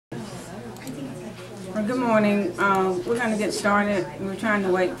Good morning. We're going to get started. We're trying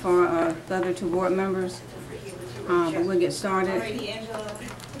to wait for the other two board members, but we'll get started.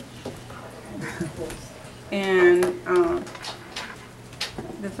 And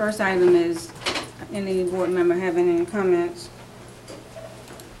the first item is any board member having any comments.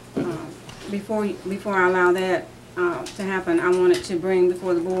 Before I allow that to happen, I wanted to bring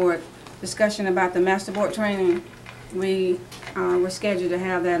before the board discussion about the master board training. We were scheduled to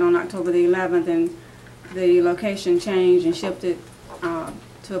have that on October the 11th, and the location changed and shifted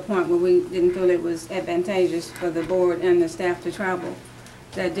to a point where we didn't feel it was advantageous for the board and the staff to travel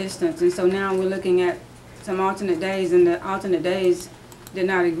that distance. And so now we're looking at some alternate days, and the alternate days did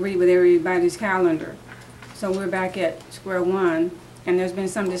not agree with everybody's calendar. So we're back at square one, and there's been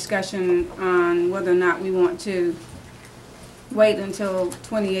some discussion on whether or not we want to wait until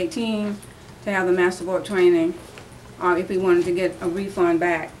 2018 to have the master board training, or if we wanted to get a refund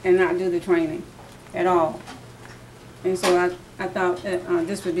back and not do the training at all. And so I thought that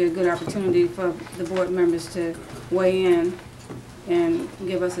this would be a good opportunity for the board members to weigh in and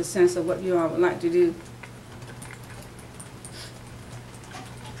give us a sense of what you all would like to do.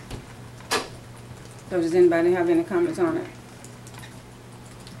 So does anybody have any comments on it?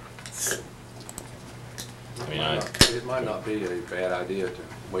 It might not be a bad idea to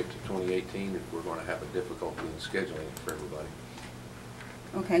wait till 2018 if we're going to have a difficulty in scheduling it for everybody.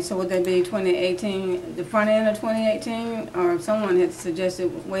 Okay, so would that be 2018, the front end of 2018, or someone had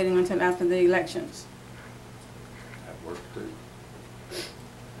suggested waiting until after the elections? That works too.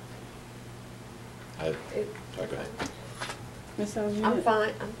 Okay. Ms. Sullivan? I'm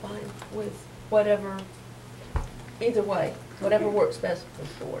fine with whatever, either way, whatever works best for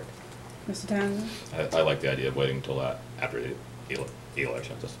the board. Mr. Townsend? I like the idea of waiting until after the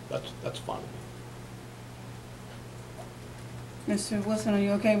elections. That's fine. Mr. Wilson, are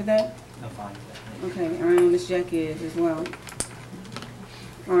you okay with that? I'm fine with that. Okay, I know Ms. Jackie is as well.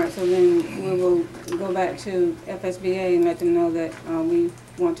 All right, so then we will go back to FSBA and let them know that we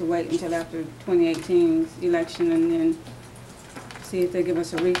want to wait until after 2018's election, and then see if they give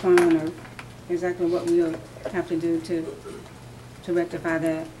us a refund or exactly what we'll have to do to rectify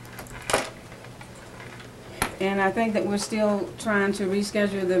that. And I think that we're still trying to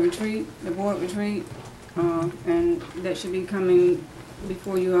reschedule the retreat, the board retreat, and that should be coming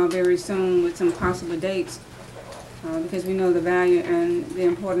before you all very soon with some possible dates, because we know the value and the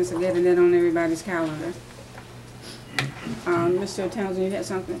importance of getting that on everybody's calendar. Mr. Townsend, you had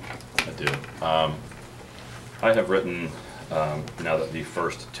something? I do. I have written, now that the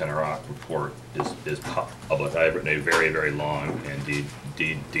first Tenoroc report is public, I have written a very, very long and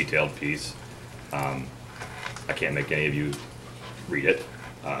detailed piece. I can't make any of you read it.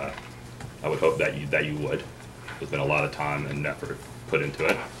 I would hope that you would. There's been a lot of time and effort put into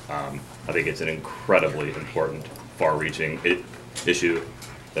it. I think it's an incredibly important, far-reaching issue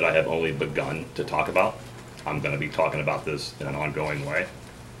that I have only begun to talk about. I'm going to be talking about this in an ongoing way.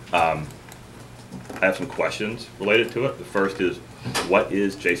 I have some questions related to it. The first is, what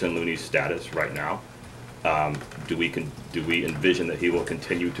is Jason Looney's status right now? Do we envision that he will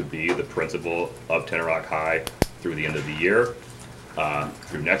continue to be the principal of Tenoroc High through the end of the year,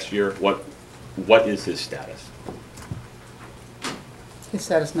 through next year? What is his status? His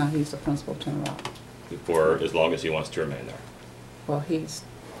status now, he's the principal of Tenoroc. For as long as he wants to remain there. Well, he's,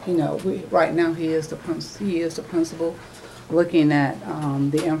 right now he is the principal. Looking at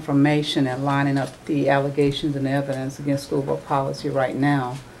the information and lining up the allegations and evidence against school board policy right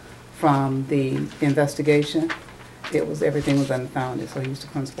now from the investigation, everything was unfounded, so he's the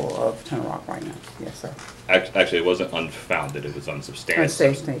principal of Tenoroc right now. Yes, sir. Actually, it wasn't unfounded, it was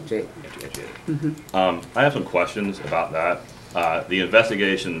unsubstantiated. I have some questions about that. The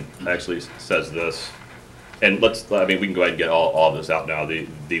investigation actually says this, and we can go ahead and get all of this out now. The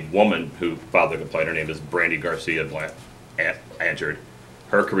woman who filed the complaint, her name is Brandy Garcia Blanchard.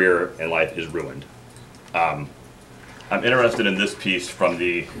 Her career and life is ruined. I'm interested in this piece from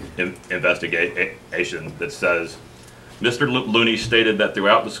the investigation that says, Mr. Looney stated that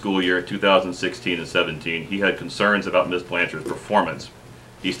throughout the school year 2016 and 17, he had concerns about Ms. Blanchard's performance.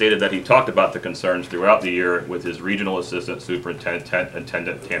 He stated that he talked about the concerns throughout the year with his regional assistant superintendent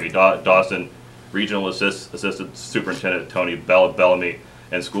Tammy Dawson, regional assistant superintendent Tony Bellamy,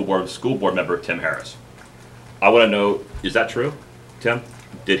 and school board member Tim Harris. I want to know, is that true, Tim?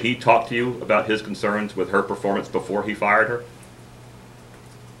 Did he talk to you about his concerns with her performance before he fired her?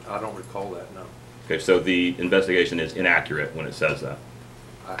 I don't recall that, no. Okay, so the investigation is inaccurate when it says that.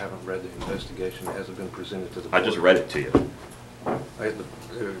 I haven't read the investigation. It hasn't been presented to the board. I just read it to you. The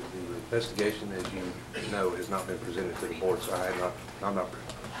investigation, as you know, has not been presented to the board, so I'm not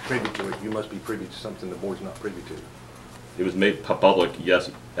privy to it, you must be privy to something the board's not privy to. It was made public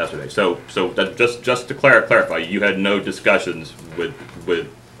yesterday. So that just to clarify, you had no discussions with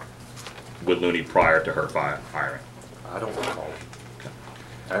Looney prior to her hiring. I don't recall.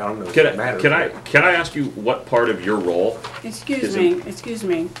 I don't know if Can it matters. I ask you what part of your role? Excuse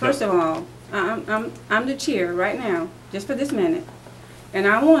me. First of all, I'm the chair right now, just for this minute. And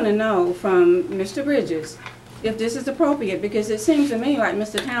I want to know from Mr. Bridges if this is appropriate, because it seems to me like,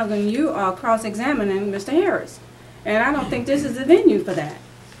 Mr. Townsend, you are cross-examining Mr. Harris. And I don't think this is the venue for that.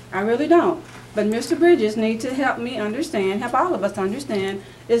 I really don't. But Mr. Bridges needs to help me understand, help all of us understand,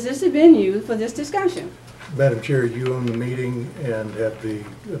 is this a venue for this discussion? Madam Chair, you own the meeting and have the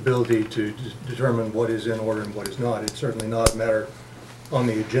ability to determine what is in order and what is not. It's certainly not a matter on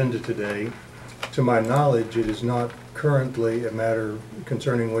the agenda today. To my knowledge, it is not currently a matter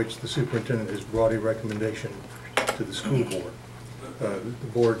concerning which the superintendent has brought a recommendation to the school board.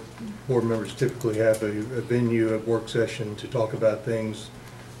 The board members typically have a venue, a work session to talk about things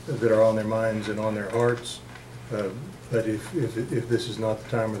that are on their minds and on their hearts. But if this is not the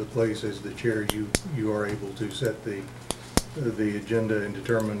time or the place, as the chair, you are able to set the agenda and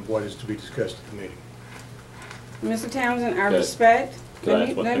determine what is to be discussed at the meeting. Mr. Townsend, I Okay. respect, Can I let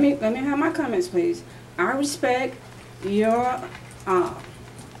ask one me thing? have my comments, please. I respect your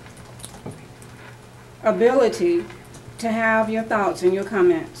ability to have your thoughts and your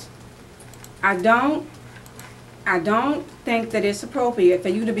comments. I don't think that it's appropriate for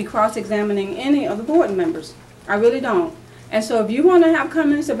you to be cross-examining any of the board members. I really don't. And so if you want to have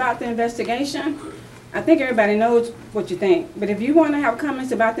comments about the investigation, I think everybody knows what you think. But if you want to have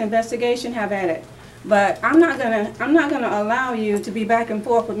comments about the investigation, have at it. But I'm not gonna allow you to be back and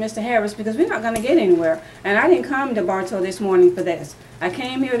forth with Mr. Harris, because we're not gonna get anywhere. And I didn't come to Bartow this morning for this. I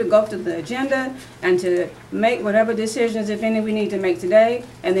came here to go through the agenda and to make whatever decisions, if any, we need to make today,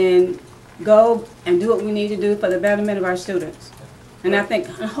 and then go and do what we need to do for the betterment of our students. And I think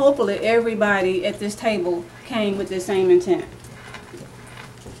hopefully everybody at this table came with the same intent.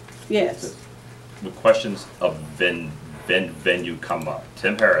 Yes. The questions of venue come up.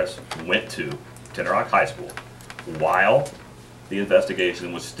 Tim Harris went to Tenorock High School while the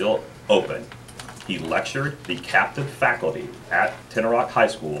investigation was still open. He lectured the captive faculty at Tenorock High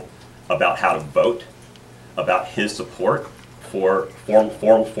School about how to vote, about his support for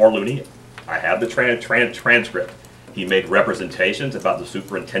Looney. I have the transcript. He made representations about the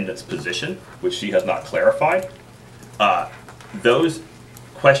superintendent's position, which she has not clarified. Those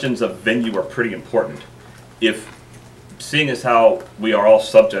questions of venue are pretty important. Seeing as how we are all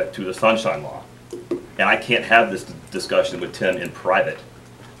subject to the Sunshine Law, and I can't have this discussion with Tim in private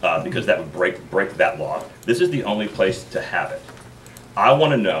because that would break that law. This is the only place to have it. I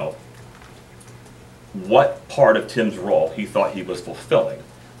want to know what part of Tim's role he thought he was fulfilling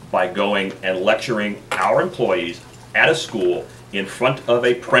by going and lecturing our employees at a school in front of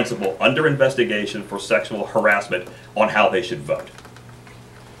a principal under investigation for sexual harassment on how they should vote.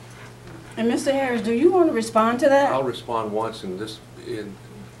 And Mr. Harris, do you want to respond to that? I'll respond once, and this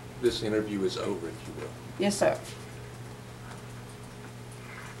interview is over, if you will. Yes, sir.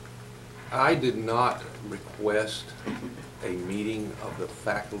 I did not request a meeting of the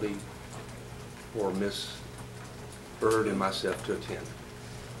faculty for Ms. Bird and myself to attend.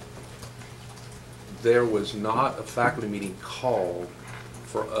 There was not a faculty meeting called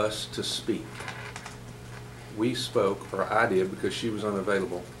for us to speak. We spoke, or I did because she was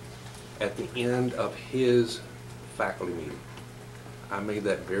unavailable, at the end of his faculty meeting. I made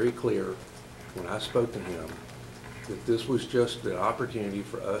that very clear when I spoke to him, that this was just the opportunity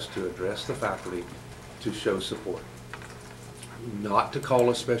for us to address the faculty to show support, not to call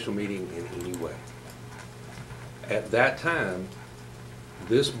a special meeting in any way. At that time,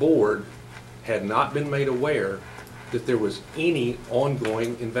 this board had not been made aware that there was any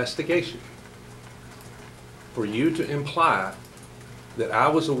ongoing investigation. For you to imply that I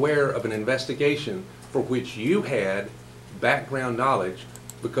was aware of an investigation for which you had background knowledge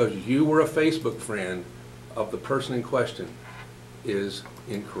because you were a Facebook friend of the person in question is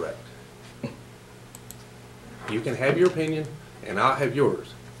incorrect. You can have your opinion and I'll have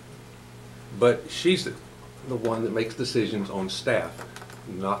yours, but she's the one that makes decisions on staff,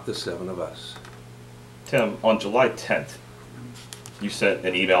 not the 7 of us. Tim, on July 10th, you sent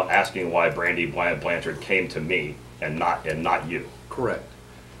an email asking why Brandy Blanchard came to me and not you. Correct,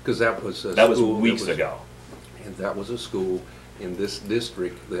 because that was a That was school weeks ago. And that was a school in this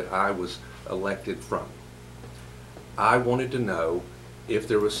district that I was elected from. I wanted to know if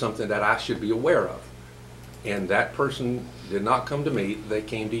there was something that I should be aware of. And that person did not come to me, they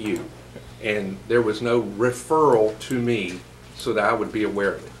came to you. And there was no referral to me so that I would be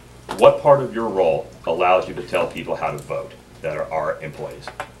aware of it. what part of your role allows you to tell people how to vote that are our employees?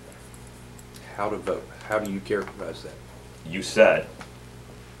 How to vote? How do you characterize that? You said,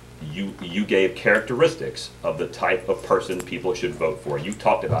 you gave characteristics of the type of person people should vote for. You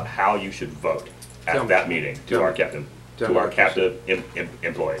talked about how you should vote Tell at me. that meeting to Tell our me. captain, Tell to me our what you said. captive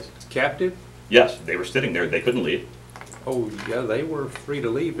employees. Captive? Yes, they were sitting there, they couldn't leave. Oh, yeah, they were free to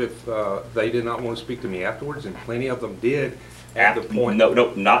leave if they did not want to speak to me afterwards, and plenty of them did at the point.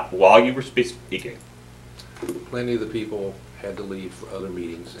 No, not while you were speaking. Plenty of the people had to leave for other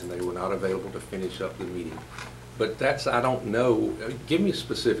meetings, and they were not available to finish up the meeting. But that's, I don't know, give me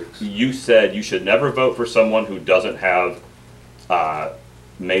specifics. You said you should never vote for someone who doesn't have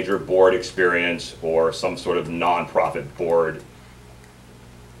major board experience or some sort of nonprofit board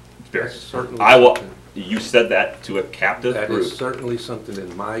experience. That's certainly I will. something. You said that to a captive That group. is certainly something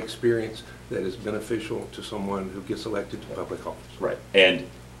in my experience that is beneficial to someone who gets elected to public office. Right. And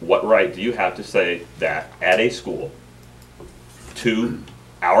what right do you have to say that at a school to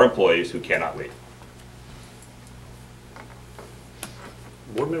our employees who cannot leave?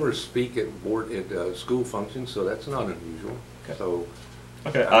 Board members speak at school functions, so that's not unusual. Okay. So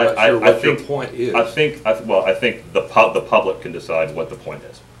Okay. I'm not sure I what your think point is. I think the public can decide what the point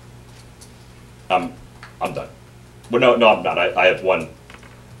is. I'm done. Well, no, I'm not. I have one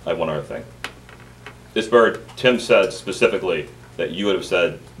other thing. Ms. Byrd, Tim said specifically that you would have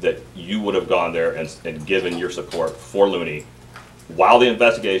said that you would have gone there and given your support for Looney while the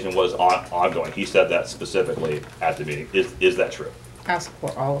investigation was ongoing. He said that specifically at the meeting. Is that true? I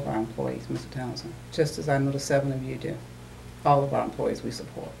support all of our employees, Mr. Townsend, just as I know the 7 of you do. All of our employees we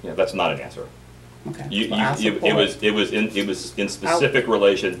support. Yeah, that's not an answer. Okay. It Well, I support- was in specific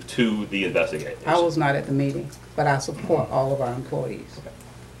relation to the investigation. I was not at the meeting, but I support all of our employees.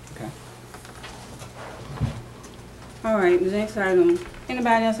 Okay. All right, the next item.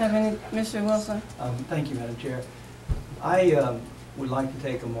 Anybody else have any, Mr. Wilson? Thank you, Madam Chair. I would like to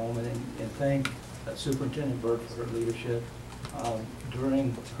take a moment and thank Superintendent Byrd for her leadership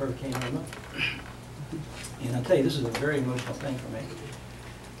during Hurricane Irma. And I'll tell you, this is a very emotional thing for me,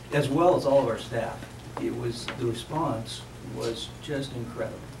 as well as all of our staff. The response was just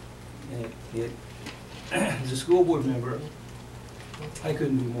incredible. And as a school board member, I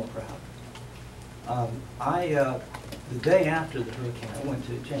couldn't be more proud. The day after the hurricane, I went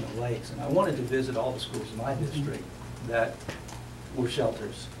to Chain of Lakes, and I wanted to visit all the schools in my district that were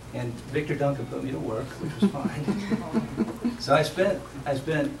shelters. And Victor Duncan put me to work, which was fine. So I spent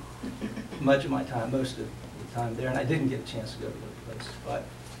much of my time, most of the time there, and I didn't get a chance to go to other places. But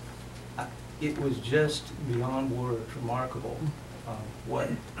it was just beyond words remarkable what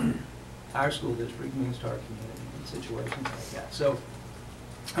our school district means to our community in situations like that. So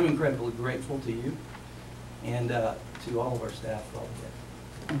I'm incredibly grateful to you and to all of our staff for all of that.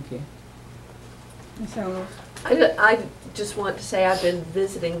 Thank you. Ms. Ellis? I just want to say I've been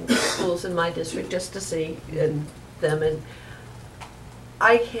visiting schools in my district just to see them, and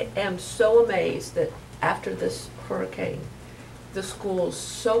I am so amazed that after this hurricane, the schools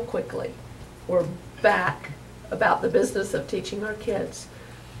so quickly were back about the business of teaching our kids.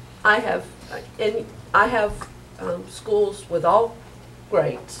 I have schools with all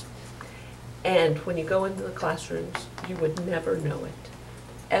grades, and when you go into the classrooms, you would never know it.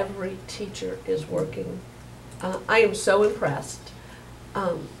 Every teacher is working. I am so impressed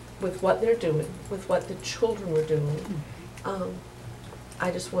with what they're doing, with what the children were doing. I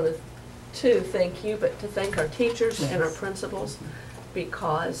just wanted to thank you, but to thank our teachers and our principals,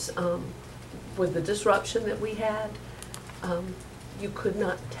 because with the disruption that we had, you could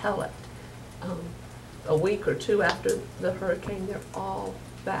not tell it. A week or two after the hurricane, they're all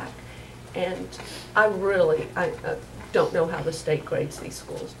back. And I don't know how the state grades these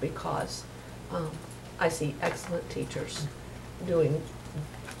schools, because I see excellent teachers doing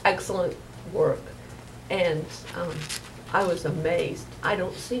excellent work. And I was amazed. I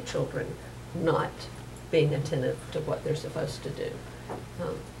don't see children not being attentive to what they're supposed to do.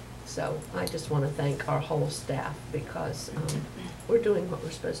 So I just want to thank our whole staff, because we're doing what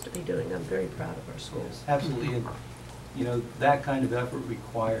we're supposed to be doing. I'm very proud of our schools. Absolutely. And, you know, that kind of effort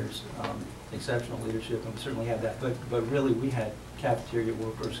requires exceptional leadership, and we certainly have that. But really, we had cafeteria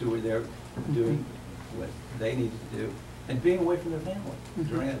workers who were there doing what they needed to do and being away from their family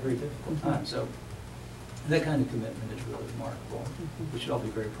during that very difficult time. So that kind of commitment is really remarkable. We should all be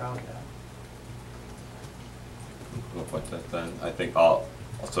very proud of that. Well, point that then. I think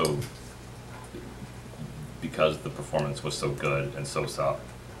also because the performance was so good and so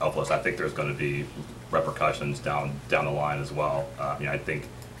selfless, I think there's going to be repercussions down the line as well. I think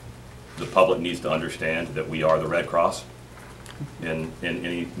the public needs to understand that we are the Red Cross, in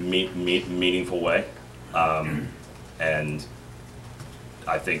any meaningful way. And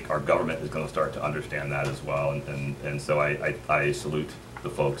I think our government is going to start to understand that as well. And so I salute the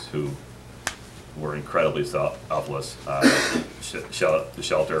folks who were incredibly selfless. The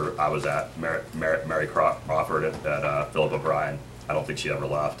shelter I was at, Mary Crawford at Philip O'Brien, I don't think she ever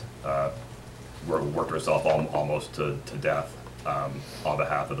left. Worked herself almost to death on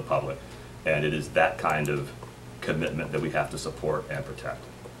behalf of the public. And it is that kind of commitment that we have to support and protect.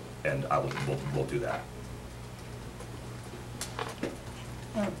 And we'll do that.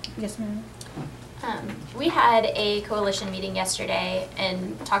 Yes, ma'am. We had a coalition meeting yesterday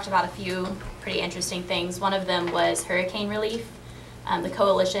and talked about a few pretty interesting things. One of them was hurricane relief. The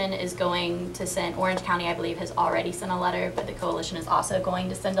coalition is going to send, Orange County, I believe, has already sent a letter, but the coalition is also going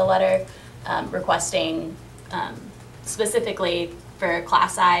to send a letter requesting specifically for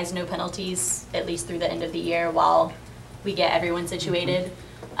class size, no penalties, at least through the end of the year while we get everyone situated,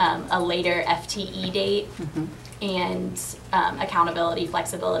 a later FTE date, and accountability,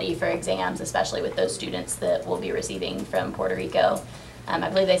 flexibility for exams, especially with those students that will be receiving from Puerto Rico. I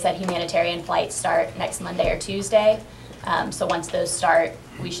believe they said humanitarian flights start next Monday or Tuesday. So once those start,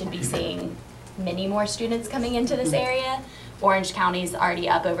 we should be seeing many more students coming into this area. Orange County's already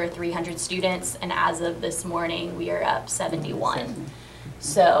up over 300 students, and as of this morning, we are up 71.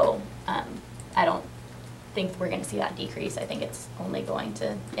 So I don't think we're going to see that decrease. I think it's only going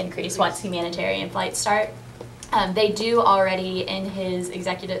to increase once humanitarian flights start. They do already in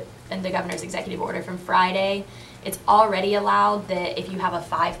the governor's executive order from Friday, it's already allowed that if you have a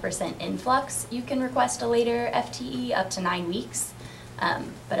 5% influx, you can request a later FTE up to 9 weeks.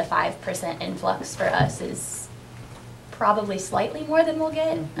 But a 5% influx for us is probably slightly more than we'll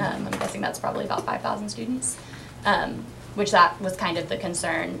get. I'm guessing that's probably about 5,000 students, which that was kind of the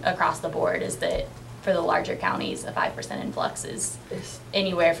concern across the board, is that for the larger counties, a 5% influx is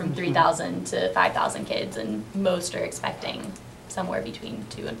anywhere from 3,000 to 5,000 kids, and most are expecting somewhere between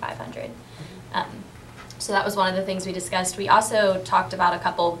 200 and 500. So that was one of the things we discussed. We also talked about a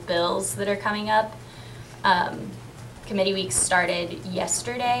couple bills that are coming up. Committee week started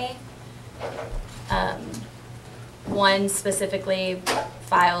yesterday. One specifically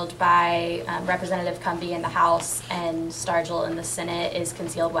filed by Representative Cumby in the House and Stargell in the Senate is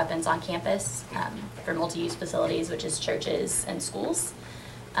concealed weapons on campus for multi-use facilities, which is churches and schools,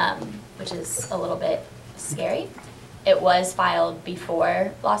 which is a little bit scary. It was filed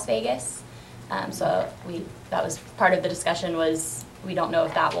before Las Vegas, so that was part of the discussion. Was we don't know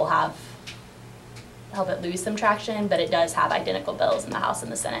if that will help it lose some traction, but it does have identical bills in the House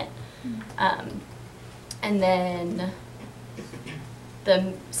and the Senate. And then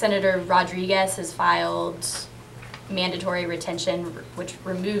Senator Rodriguez has filed mandatory retention, which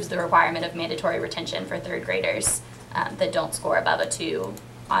removes the requirement of mandatory retention for third graders that don't score above a 2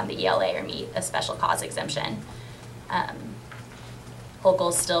 on the ELA or meet a special cause exemption.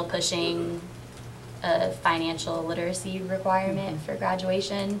 Hochul's still pushing a financial literacy requirement for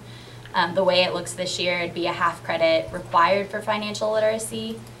graduation. The way it looks this year, it'd be a half credit required for financial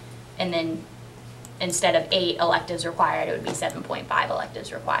literacy, and then instead of 8 electives required, it would be 7.5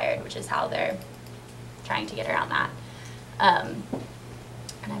 electives required, which is how they're trying to get around that.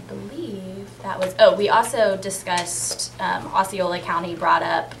 And I believe that was, we also discussed, Osceola County brought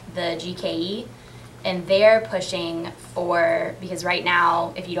up the GKE, and they're pushing for, because right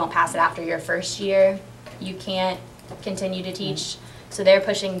now, if you don't pass it after your first year, you can't continue to teach. So they're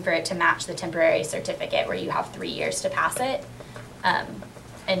pushing for it to match the temporary certificate where you have 3 years to pass it.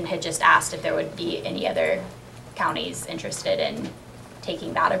 And had just asked if there would be any other counties interested in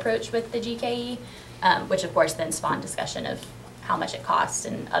taking that approach with the GKE, which of course then spawned discussion of how much it costs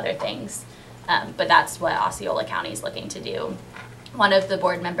and other things. But that's what Osceola County is looking to do. One of the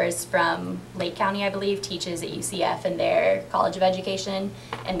board members from Lake County, I believe, teaches at UCF in their College of Education,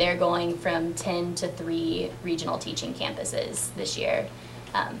 and they're going from 10 to 3 regional teaching campuses this year,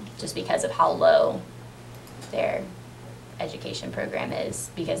 just because of how low their education program is,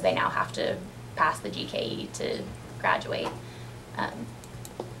 because they now have to pass the GKE to graduate.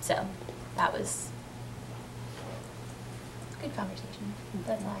 So that was a good conversation.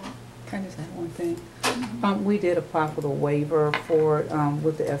 That's all I have. Can I just add one thing? We did apply for the waiver for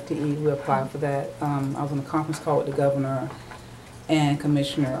with the FTE. We applied for that. I was on a conference call with the governor and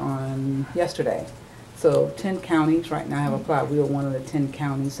commissioner on yesterday. So 10 counties right now have applied. We are one of the 10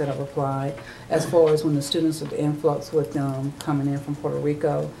 counties that have applied. As far as when the students with the influx with them coming in from Puerto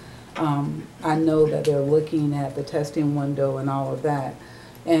Rico, I know that they're looking at the testing window and all of that.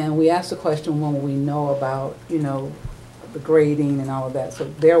 And we asked the question, when will we know about, you know, the grading and all of that. So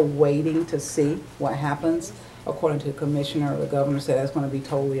they're waiting to see what happens according to the commissioner, the governor said that's gonna be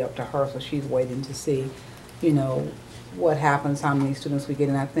totally up to her, so she's waiting to see, you know, what happens, how many students we get,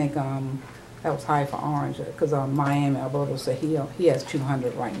 and I think, that was high for Orange, because Miami, Alberto said he has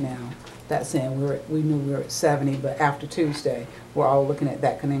 200 right now. That's saying we knew we were at 70, but after Tuesday, we're all looking at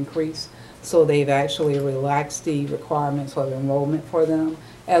that can increase. So they've actually relaxed the requirements for the enrollment for them,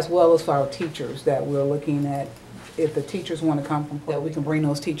 as well as for our teachers, that we're looking at, if the teachers want to come from, that we can bring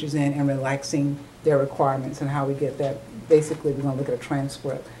those teachers in and relaxing their requirements and how we get that. Basically, we're going to look at a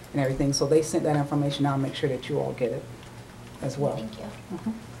transcript and everything. So they sent that information. I'll make sure that you all get it as well. Thank you.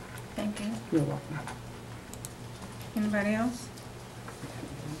 Mhm. Thank you. You're welcome. Anybody else?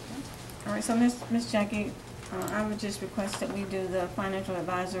 All right, so Miss Jackie, I would just request that we do the financial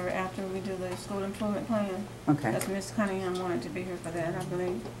advisor after we do the school improvement plan. Okay. Because Ms. Cunningham wanted to be here for that, I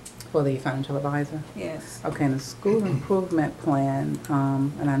believe. For the financial advisor? Yes. Okay, and the school improvement plan,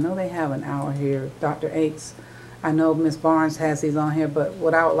 and I know they have an hour here, Dr. Aikes. I know Ms. Barnes has these on here, but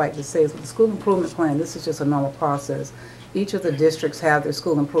what I would like to say is with the school improvement plan, this is just a normal process. Each of the districts have their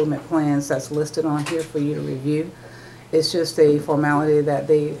school improvement plans that's listed on here for you to review. It's just a formality that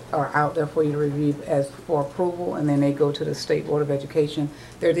they are out there for you to review as for approval, and then they go to the State Board of Education.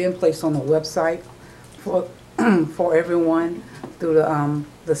 They're then placed on the website for for everyone through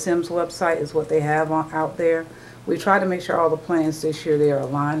the SIMS website is what they have out there. We try to make sure all the plans this year, they are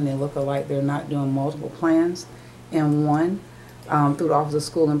aligned and they look alike. They're not doing multiple plans in one through the Office of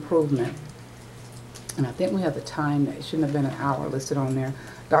School Improvement. And I think we have the time, that it shouldn't have been an hour listed on there.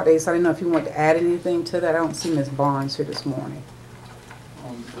 Dr. Ace, I didn't know if you want to add anything to that. I don't see Ms. Barnes here this morning.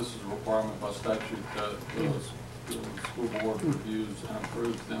 This is a requirement by statute that the school board reviews and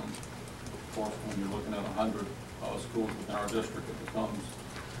approves them. Of course, when you're looking at 100 schools within our district, it becomes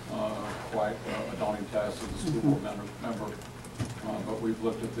quite a daunting task as a school board member. But we've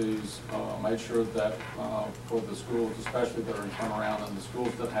looked at these, made sure that for the schools, especially that are in turnaround, and the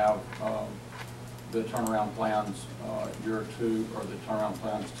schools that have the turnaround plans year 2, or the turnaround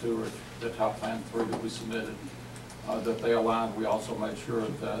plans 2, or the top plan 3 that we submitted, that they aligned. We also made sure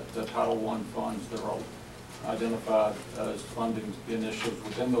that the Title I funds that are identified as funding initiatives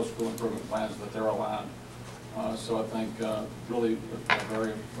within those school improvement plans, that they're aligned. So I think really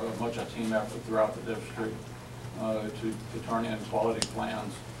very much a team effort throughout the district to turn in quality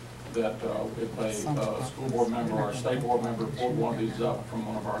plans that if a school board member or a state board member pulled one of these up from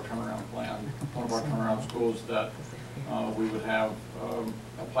one of our turnaround plans, one of our turnaround schools, that we would have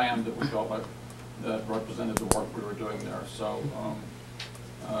a plan that we felt like that represented the work we were doing there. So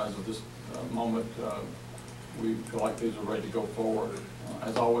as of this moment, we feel like these are ready to go forward.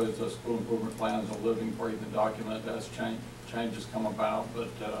 As always, the school improvement plan is a living, breathing document as changes come about, but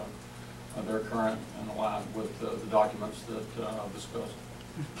they're current and aligned with the documents that I've discussed.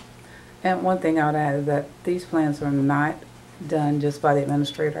 And one thing I would add is that these plans are not done just by the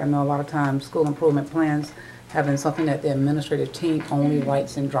administrator. I know a lot of times school improvement plans have been something that the administrative team only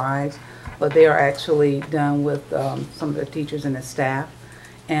writes and drives, but they are actually done with some of the teachers and the staff,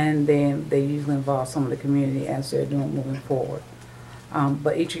 and then they usually involve some of the community as they're doing moving forward.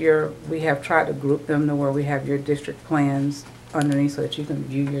 But each year we have tried to group them to where we have your district plans underneath so that you can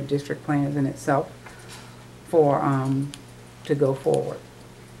view your district plans in itself for to go forward.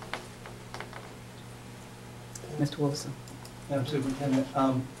 Mr. Wilson. Madam Superintendent,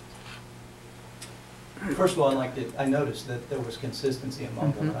 first of all, I noticed that there was consistency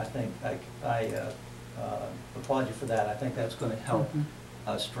among them, and I think I applaud you for that. I think that's going to help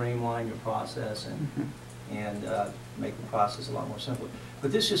streamline your process and make the process a lot more simple.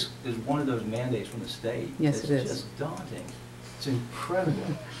 But this just is one of those mandates from the state. Yes, it is. It's just daunting. It's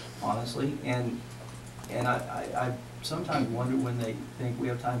incredible, honestly, and I sometimes wonder when they think we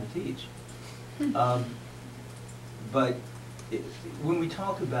have time to teach. But when we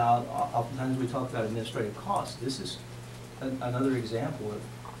talk about, oftentimes we talk about administrative costs, this is another example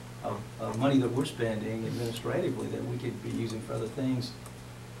of money that we're spending administratively that we could be using for other things.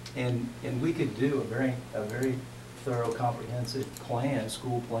 And we could do a very thorough, comprehensive plan,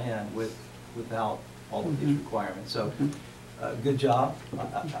 school plan without all of these requirements. So good job.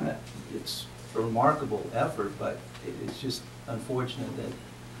 It's a remarkable effort, but it's just unfortunate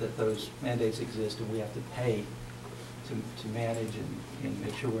that those mandates exist and we have to pay to manage and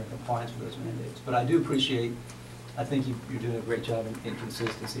make sure we're in compliance with those mandates. But I do appreciate, I think you're doing a great job in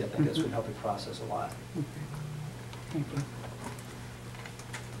consistency. I think that's going to help the process a lot. Thank you.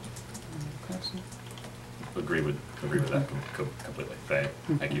 Question? Agree with that completely.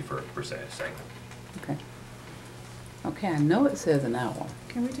 Thank you for saying that. Okay. Okay, I know it says an hour.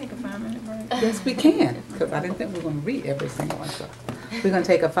 Can we take a 5-minute break? Yes, we can, because I didn't think we were going to read every single one. So we're going to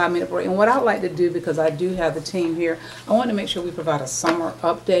take a 5-minute break. And what I'd like to do, because I do have the team here, I want to make sure we provide a summer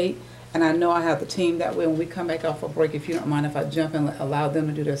update. And I know I have the team that way. When we come back off a break, if you don't mind if I jump in and allow them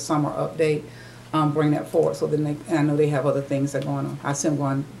to do their summer update, bring that forward. So then and I know they have other things that are going on. I see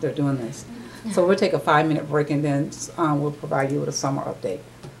them they're doing this. So we'll take a 5-minute break and then we'll provide you with a summer update.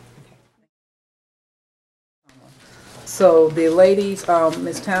 So the ladies,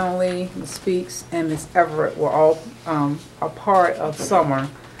 Ms. Townley, Ms. Speaks, and Ms. Everett were all a part of summer,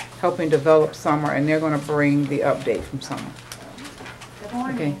 helping develop summer, and they're going to bring the update from summer. Good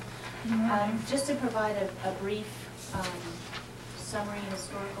morning. Okay. Just to provide a brief summary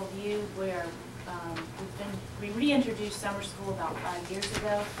historical view, where we reintroduced summer school about 5 years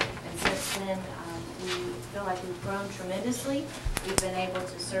ago, and since then we feel like we've grown tremendously. We've been able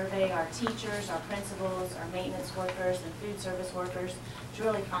to survey our teachers, our principals, our maintenance workers, and food service workers to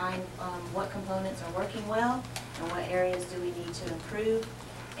really find what components are working well and what areas do we need to improve.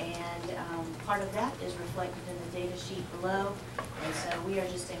 And part of that is reflected in the data sheet below. And so we are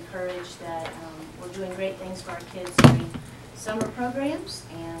just encouraged that we're doing great things for our kids during summer programs.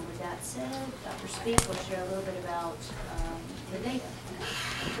 And with that said, Dr. Speak will share a little bit about the data.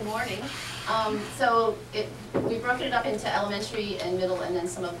 Good morning. We've broken it up into elementary and middle and then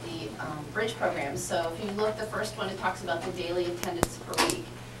some of the bridge programs. So if you look, the first one, it talks about the daily attendance per week.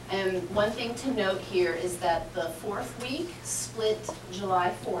 And one thing to note here is that the 4th week split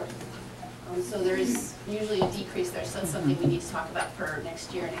July 4th. So there is usually a decrease there, so that's something we need to talk about for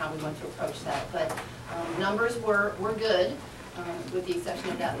next year and how we want to approach that. But numbers were good, with the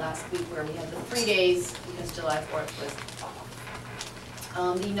exception of that last week where we had the 3 days because July 4th was off.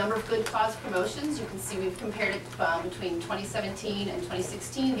 The number of good cause promotions, you can see we've compared it between 2017 and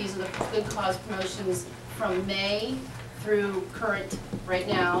 2016. These are the good cause promotions from May through current right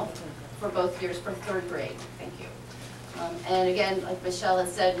now for both years for 3rd grade. Thank you. And again, like Michelle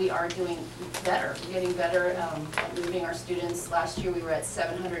has said, we are doing better. We're getting better at moving our students. Last year we were at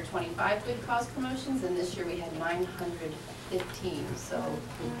 725 good cause promotions, and this year we had 915. So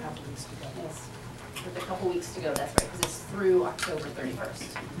With a couple weeks to go. yes, with a couple weeks to go. That's right, because it's through October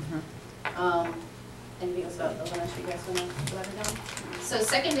 31st. Anything else about elementary, you guys want to elaborate on? So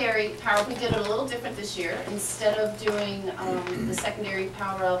secondary power, we did it a little different this year. Instead of doing the secondary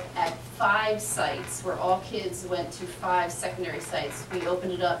power up at 5 sites, where all kids went to 5 secondary sites, we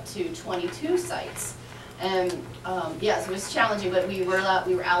opened it up to 22 sites. And yes, it was challenging, but we were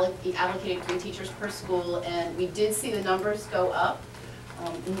allocating 3 teachers per school, and we did see the numbers go up.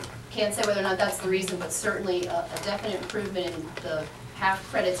 Can't say whether or not that's the reason, but certainly a definite improvement in the half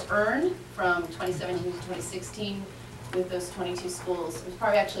credits earned from 2017 to 2016 with those 22 schools. It was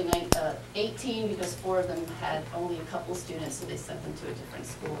probably actually 18 because 4 of them had only a couple students, so they sent them to a different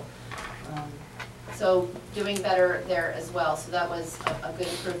school. So doing better there as well, so that was a good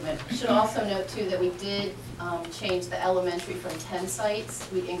improvement. Should also note too that we did change the elementary from 10 sites.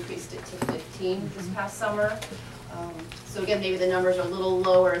 We increased it to 15 this past summer. So again, maybe the numbers are a little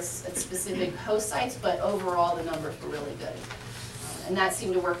lower at specific host sites, but overall the numbers were really good. And that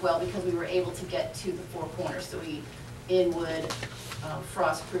seemed to work well because we were able to get to the 4 corners. So Inwood,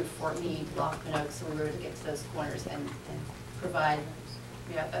 Frostproof, Fort Meade, Lockman Oaks, so we were able to get to those corners and provide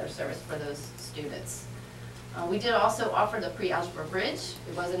better service for those students. We did also offer the pre-algebra bridge.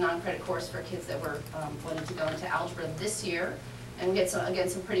 It was a non-credit course for kids that were wanting to go into algebra this year. And we had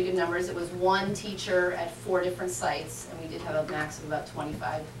some pretty good numbers. It was 1 teacher at 4 different sites, and we did have a max of about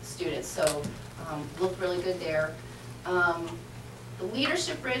 25 students. So looked really good there. The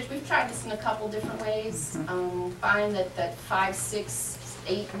leadership bridge, we've tried this in a couple different ways. Find that 5, 6,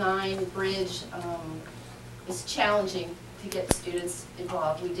 8, 9 bridge is challenging to get students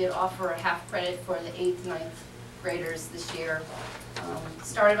involved. We did offer a half credit for the 8th, 9th graders this year.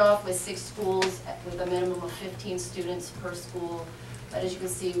 Started off with 6 schools with a minimum of 15 students per school. But as you can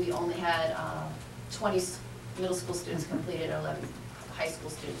see, we only had 20 middle school students completed, 11 high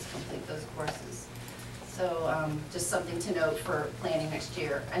school students complete those courses. So just something to note for planning next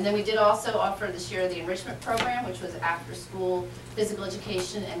year. And then we did also offer this year the enrichment program, which was after school physical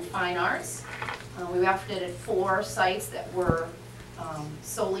education and fine arts. We offered it at 4 sites that were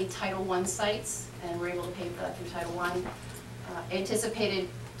solely Title I sites, and we're able to pay for that through Title I. Anticipated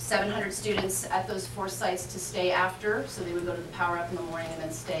 700 students at those 4 sites to stay after, so they would go to the Power Up in the morning and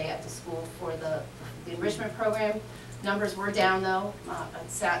then stay at the school for the enrichment program. Numbers were down though.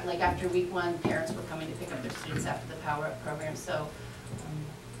 Like after week 1, parents were coming to pick up their students after the Power Up program. So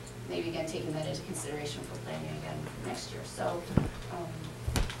maybe again taking that into consideration for planning again next year. So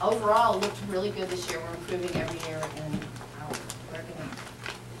overall, it looked really good this year. We're improving every year, and we're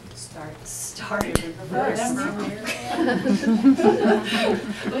gonna start with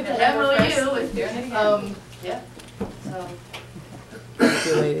an MOU. Yeah, so. Thank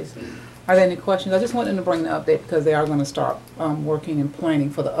you, ladies. Are there any questions? I just wanted to bring the update because they are going to start working and planning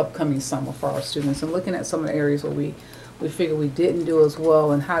for the upcoming summer for our students and looking at some of the areas where we figure we didn't do as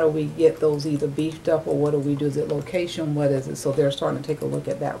well and how do we get those either beefed up or what do we do? Is it location? What is it? So they're starting to take a look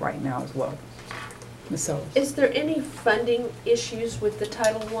at that right now as well. Ms. Sellers. Is there any funding issues with the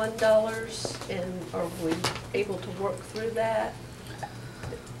Title I dollars, and are we able to work through that?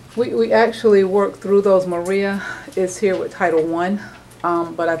 We actually work through those. Maria is here with Title I.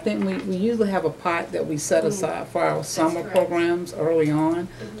 But I think we usually have a pot that we set aside for our summer programs early on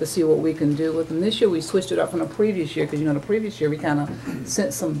to see what we can do with them. This year we switched it up from the previous year because, you know, the previous year we kind of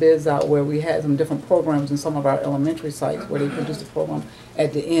sent some bids out where we had some different programs in some of our elementary sites where they produced a program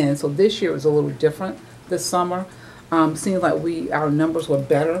at the end. So this year was a little different this summer. Seems like our numbers were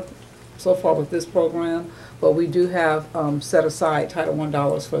better so far with this program, but we do have set aside Title I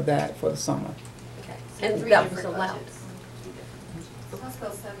dollars for that for the summer. Okay. And Three that was different allowed. budgets. House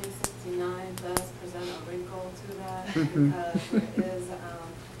Bill 7069 does present a wrinkle to that Mhm. because there is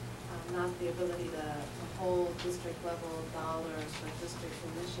not the ability to hold district level dollars for district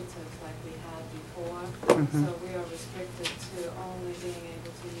initiatives like we had before. Mhm. So we are restricted to only being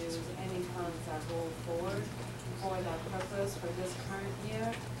able to use any funds that roll forward for that purpose for this current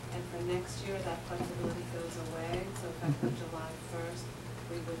year. And for next year, that flexibility goes away. So effective July 1st,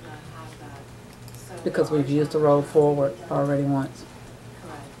 we would not have that. So Because there we've are used the roll challenges. forward already once.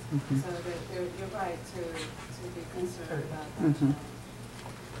 Correct. Mhm. So you're right to be concerned about that. Mhm.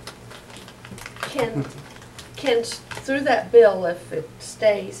 Can, through that bill, if it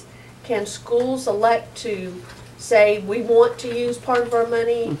stays, can schools elect to say, we want to use part of our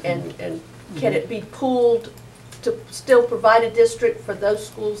money, and can it be pooled to still provide a district for those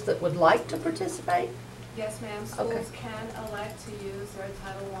schools that would like to participate? Yes, ma'am. Okay. Schools can elect to use their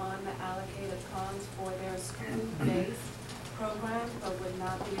Title I allocated funds for their school-based program, but would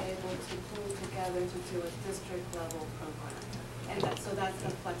not be able to pool together to do a district-level program. And so that's the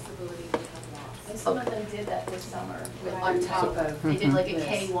flexibility we have lost. And some of them did that this summer with, Right. on top of, they did like a Mhm.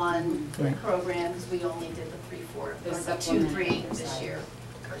 K-1 Right. program, because we only did the 3-4, The or the supplemental 2-3 this side. year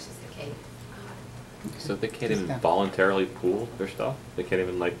versus the K. So they can't even voluntarily pool their stuff? They can't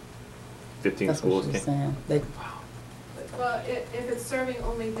even, like, 15 That's schools what she's can't? saying. Well, if it's serving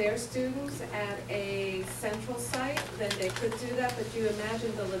only their students at a central site, then they could do that, but you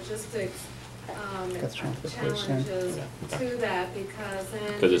imagine the logistics That's transportation. challenges to that, because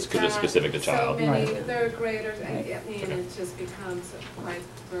then. 'Cause it's you've got specific to child. So many Right. third graders, and Right. I mean, it just becomes quite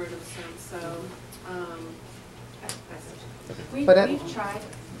burdensome, so, But that- We've tried,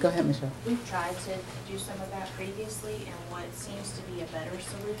 Go ahead, Michelle. we've tried to do some of that previously, and what seems to be a better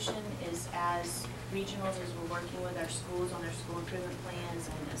solution is as regionals, as we're working with our schools on their school improvement plans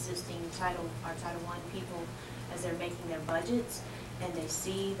and assisting our Title I people as they're making their budgets, and they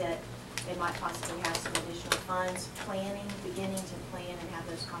see that they might possibly have some additional funds, beginning to plan and have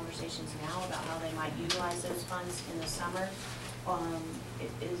those conversations now about how they might utilize those funds in the summer. It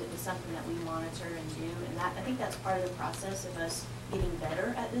is something that we monitor and do, and that, I think that's part of the process of us getting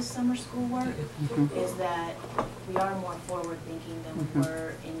better at this summer school work, is that we are more forward-thinking than we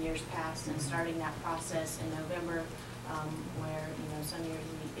were in years past, and starting that process in November, where, you know, some years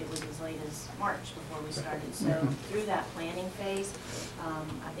it was as late as March before we started. So through that planning phase,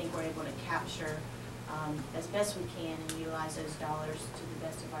 I think we're able to capture as best we can and utilize those dollars to the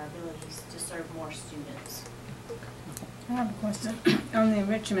best of our abilities to serve more students. I have a question on the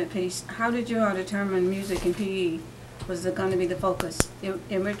enrichment piece. How did you all determine music and PE? Was it going to be the focus?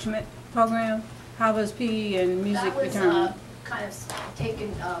 Enrichment program? How was PE and music That was determined? kind of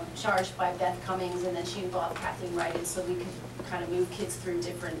taken charge by Beth Cummings, and then she involved Kathleen Wright, so we could kind of move kids through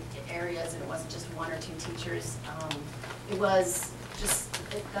different areas, and it wasn't just one or two teachers. It was just,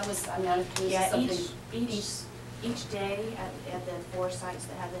 that was, I mean, it was Yeah, something. each day at the 4 sites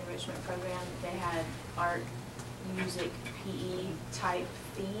that had the enrichment program, they had art, music, PE type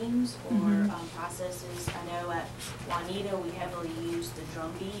themes or processes. I know at Juanita we heavily used the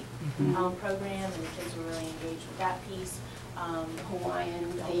drum beat program, and the kids were really engaged with that piece.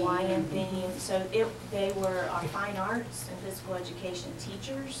 Hawaiian theme. So they were our fine arts and physical education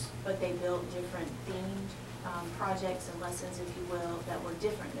teachers, but they built different themed projects and lessons, if you will, that were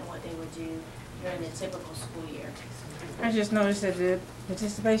different than what they would do during the typical school year. I just noticed that the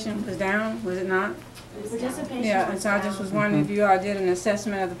participation was down, was it not? Participation Yeah, and was so I just down. was wondering if you all did an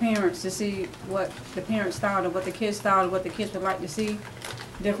assessment of the parents to see what the parents thought, or what the kids thought, or what the kids would like to see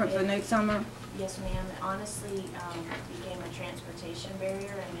different for next summer? Yes, ma'am. Honestly, became a transportation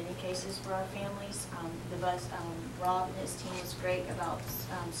barrier in many cases for our families. The bus, Rob and his team was great about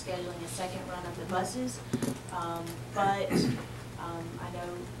scheduling a second run of the buses. But I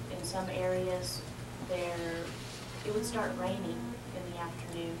know in some areas it would start raining in the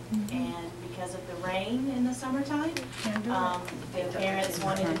afternoon. And because of the rain in the summertime, the parents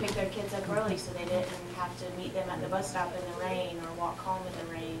wanted to pick their kids up early so they didn't have to meet them at the bus stop in the rain or walk home in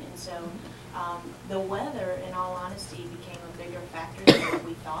the rain. And so the weather, in all honesty, became a bigger factor than what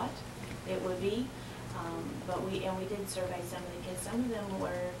we thought it would be. But we did survey some of the kids. Some of them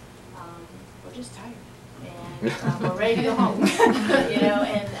were just tired and were ready to go home.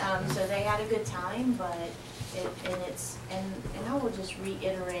 And so they had a good time. But I will just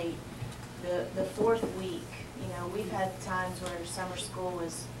reiterate the fourth week. We've had times where summer school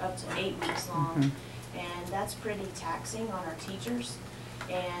was up to 8 weeks long, and that's pretty taxing on our teachers.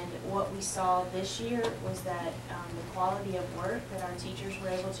 And what we saw this year was that the quality of work that our teachers were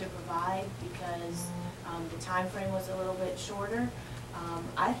able to provide, because the time frame was a little bit shorter,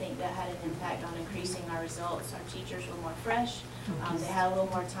 I think that had an impact on increasing our results. Our teachers were more fresh. They had a little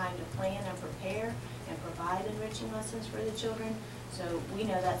more time to plan and prepare and provide enriching lessons for the children. So we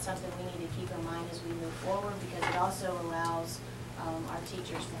know that's something we need to keep in mind as we move forward, because it also allows our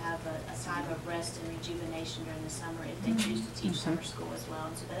teachers to have a time of rest and rejuvenation during the summer if they choose to teach summer school as well,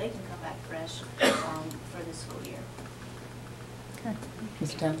 and so that they can come back fresh for the school year. Okay.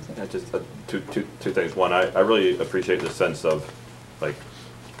 Ms. Townsend? Yeah, just two things. One, I really appreciate the sense of like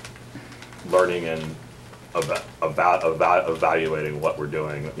learning and evaluating what we're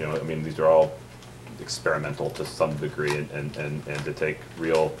doing. I mean, these are all experimental to some degree, and to take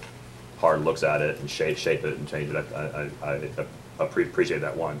real hard looks at it and shape it and change it. I appreciate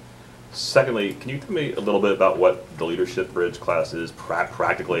that. One. Secondly, can you tell me a little bit about what the Leadership Bridge class is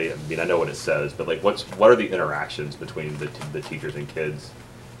practically? I mean, I know what it says, but like, what are the interactions between the teachers and kids?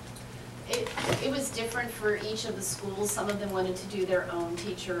 It was different for each of the schools. Some of them wanted to do their own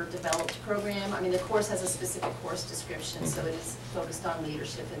teacher-developed program. I mean, the course has a specific course description, so it is focused on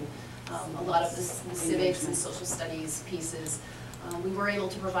leadership and a lot of the civics and social studies pieces. We were able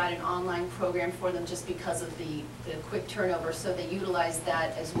to provide an online program for them just because of the quick turnover, so they utilized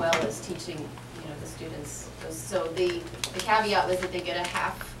that as well as teaching, the students. So the caveat was that they get a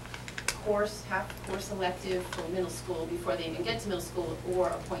half course elective for middle school before they even get to middle school, or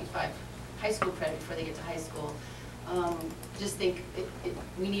a 0.5 high school credit before they get to high school. Just think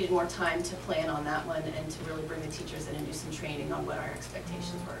we needed more time to plan on that one and to really bring the teachers in and do some training on what our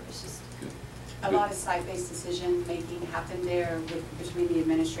expectations were. It's just a lot of site-based decision making happened there between the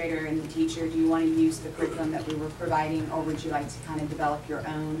administrator and the teacher. Do you want to use the curriculum that we were providing, or would you like to kind of develop your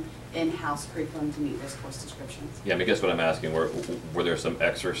own in-house curriculum to meet those course descriptions? Yeah, I mean, I guess what I'm asking, were there some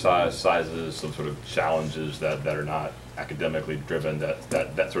exercises, some sort of challenges that are not academically driven,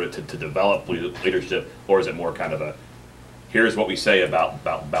 that sort of to develop leadership, or is it more kind of a, here's what we say about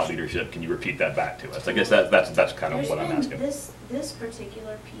leadership, can you repeat that back to us? I guess that's kind of what I'm asking. This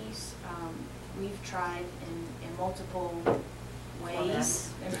particular piece, we've tried in multiple ways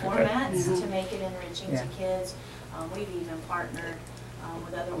and formats to make it enriching to kids. We've even partnered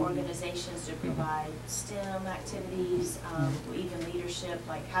with other organizations to provide STEM activities, even leadership,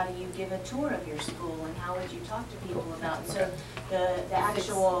 like how do you give a tour of your school and how would you talk to people about it. So the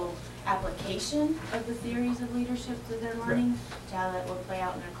actual application of the theories of leadership that they're learning, to how that will play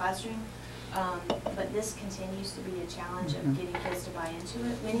out in their classroom. But this continues to be a challenge of getting kids to buy into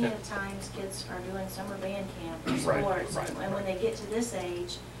it. Many of the times kids are doing summer band camp or sports, and when they get to this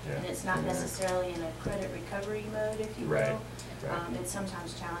age, and it's not necessarily in a credit recovery mode, if you will, it's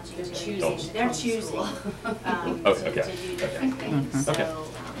sometimes challenging. They're choosing to do different things. Okay.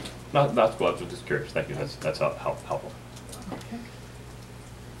 So, That's cool. I was just curious. Thank you. That's helpful. Okay.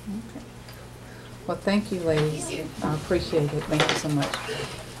 Well, thank you, ladies. I appreciate it. Thank you so much.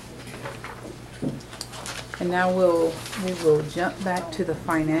 And now we will jump back to the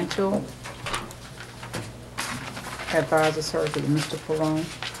financial advisor survey, Mr. Perone.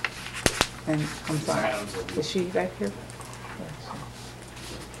 And I'm sorry, is she back here?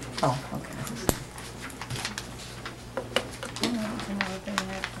 Oh, okay.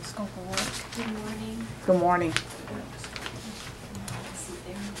 good morning. Good morning.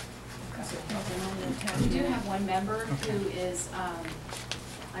 We do have one member who is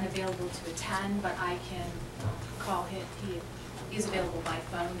unavailable to attend, but I can call him. He is available by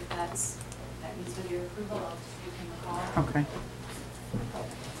phone if that needs to be your approval. I'll just give him a call. Okay.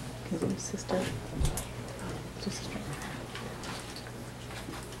 Is it sister? Just straight.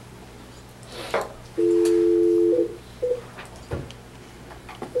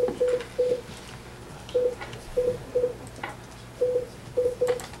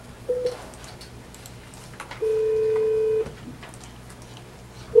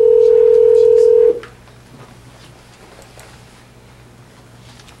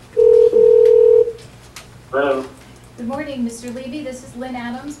 Hello. Good morning, Mr. Levy. This is Lynn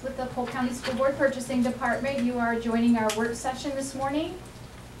Adams with the Polk County School Board Purchasing Department. You are joining our work session this morning.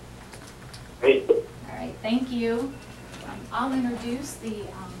 Hey. All right, thank you. I'll introduce the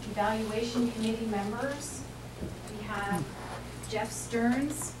evaluation committee members. We have Jeff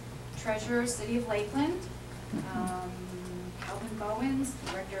Stearns, Treasurer, City of Lakeland. Calvin Bowens,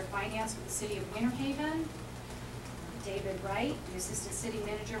 Director of Finance for the City of Winter Haven. David Wright, the Assistant City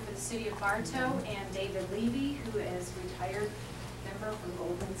Manager for the City of Bartow, and David Levy, who is retired member from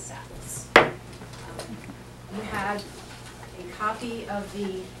Goldman Sachs. You have a copy of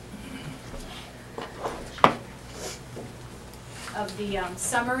the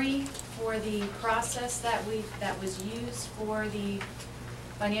summary for the process that was used for the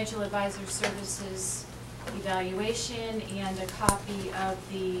Financial Advisor Services evaluation, and a copy of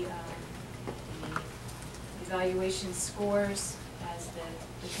the evaluation scores as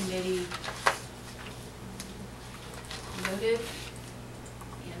the committee noted.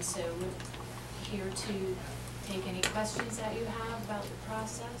 And so we're here to take any questions that you have about the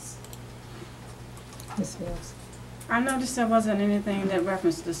process. Ms. Mills. I noticed there wasn't anything that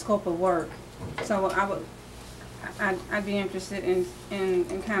referenced the scope of work, so I'd be interested in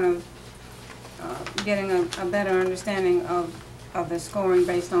kind of getting a better understanding of the scoring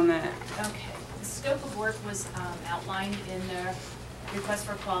based on that. Okay. The scope of work was outlined in the request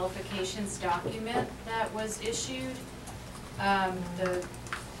for qualifications document that was issued.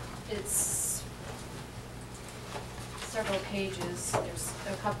 It's several pages. There's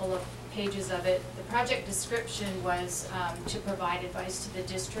a couple of pages of it. The project description was to provide advice to the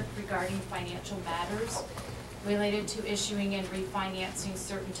district regarding financial matters related to issuing and refinancing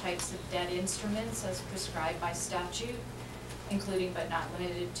certain types of debt instruments as prescribed by statute, including but not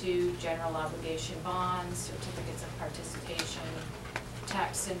limited to general obligation bonds, certificates of participation,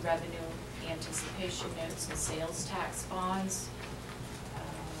 tax and revenue anticipation notes, and sales tax bonds.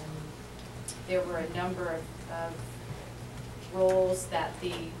 There were a number of roles that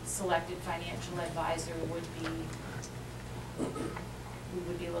the selected financial advisor would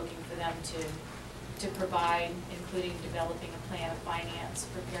be looking for them to provide, including developing a plan of finance,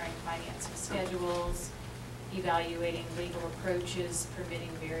 preparing financing schedules, evaluating legal approaches, permitting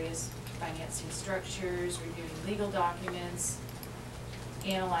various financing structures, reviewing legal documents,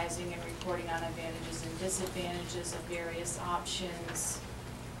 analyzing and reporting on advantages and disadvantages of various options,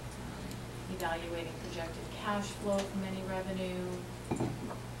 evaluating projected cash flow from any revenue. Keep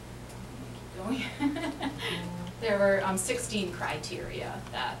going. There were 16 criteria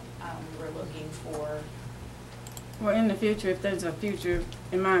that we were looking for. Well, in the future, if there's a future,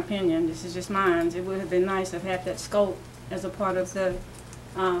 in my opinion, this is just mine, it would have been nice to have had that scope as a part of the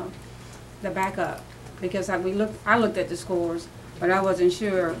backup, because I looked at the scores, but I wasn't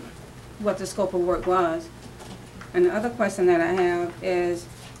sure what the scope of work was. And the other question that I have is,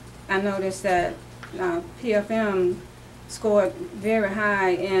 I noticed that PFM scored very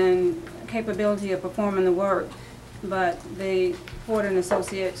high in capability of performing the work, but the Ford and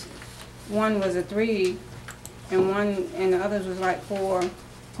Associates, one was a 3, and the others was like 4.5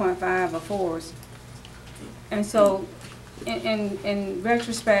 or 4s. And so, in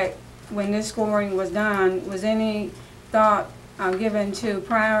retrospect, when this scoring was done, was any thought given to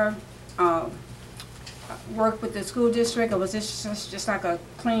prior work with the school district, or was this just like a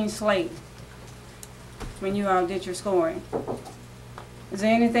clean slate when you all did your scoring? Is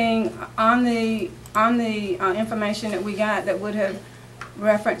there anything on the information that we got that would have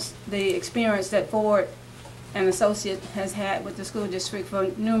referenced the experience that Ford and Associate has had with the school district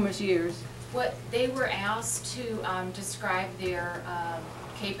for numerous years? What they were asked to describe their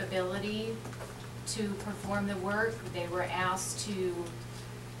capability to perform the work. They were asked to,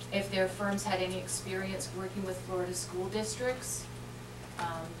 if their firms had any experience working with Florida school districts,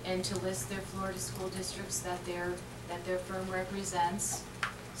 and to list their Florida school districts that their firm represents.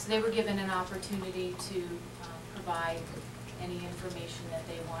 So they were given an opportunity to provide any information that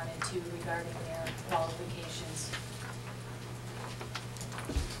they wanted to regarding their qualifications.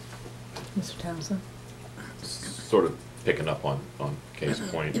 Mr. Townsend? Sort of picking up on Kay's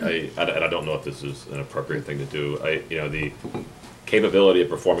point, and I don't know if this is an appropriate thing to do. The capability of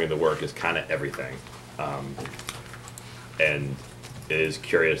performing the work is kind of everything, and it is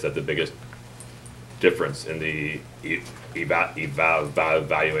curious that the biggest difference in the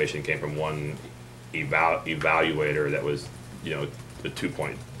evaluation came from one evaluator that was, the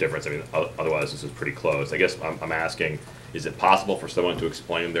 2-point difference. I mean, otherwise this is pretty close. I guess I'm asking, is it possible for someone to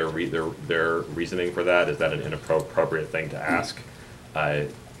explain their reasoning for that? Is that an inappropriate thing to ask?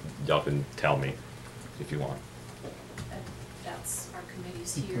 Y'all can tell me if you want. That's our committee's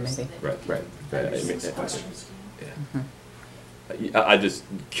is here so that Right, we right. can I mean, answer questions. I just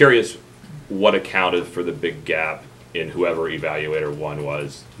curious what accounted for the big gap in whoever evaluator one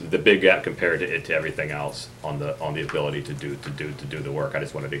was, the big gap compared to everything else on the ability to do the work. I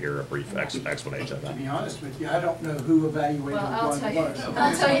just wanted to hear a brief explanation of To that. be honest with you, I don't know who evaluated Well, one was.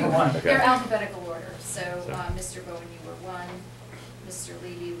 I'll tell you, Okay. they're alphabetical order. So Mr. Bowen, you were 1, Mr.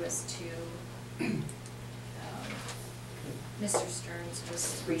 Levy was 2, Mr. Stearns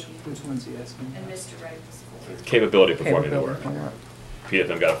was 3, Which one's he asking? and Mr. Wright was 4. Capability of performing the work. Capability.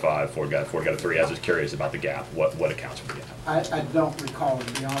 PFM got a 5, Ford got a 3. I was just curious about the gap. What accounts for the gap? I don't recall,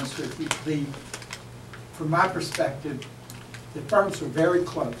 to be honest with you. From my perspective, the firms were very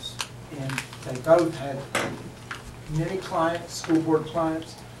close, and they both had many clients, school board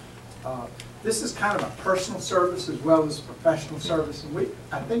clients. This is kind of a personal service as well as professional service, and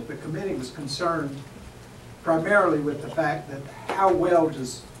I think the committee was concerned primarily with the fact that how well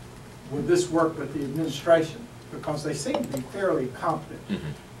will this work with the administration, because they seem to be fairly competent.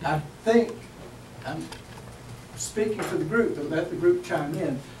 I think, I'm speaking for the group, but let the group chime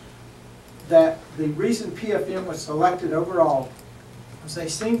in, that the reason PFM was selected overall was they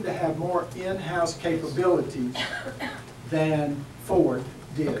seemed to have more in-house capabilities than Ford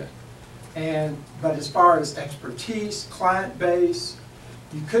did. Okay. But as far as expertise, client base,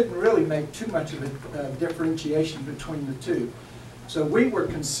 you couldn't really make too much of a differentiation between the two. So we were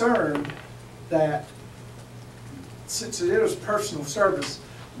concerned that, since it was personal service,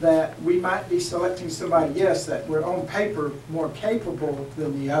 that we might be selecting somebody, yes, that were on paper more capable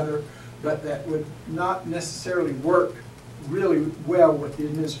than the other, but that would not necessarily work really well with the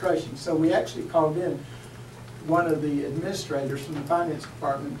administration. So we actually called in one of the administrators from the finance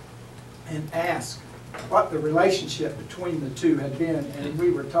department and asked what the relationship between the two had been, and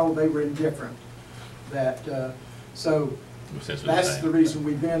we were told they were indifferent. So that's the reason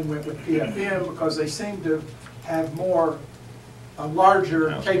we then went with PFM, because they seem to have a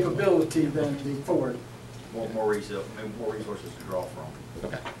larger capability than the Ford. More resources to draw from.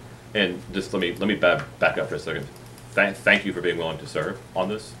 Okay. And just let me back up for a second. Thank you for being willing to serve on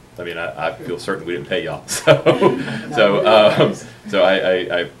this. I mean, I feel certain we didn't pay y'all, so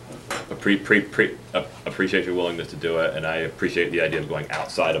I appreciate your willingness to do it, and I appreciate the idea of going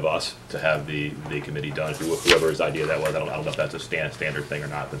outside of us to have the committee done. Whoever's idea that was, I don't know if that's a standard thing or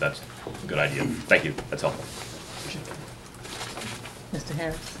not, but that's a good idea. Thank you. That's helpful. Mr.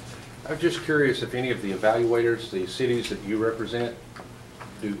 Harris? I'm just curious if any of the evaluators, the cities that you represent,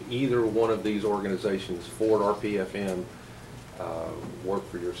 do either one of these organizations, Ford or PFM, work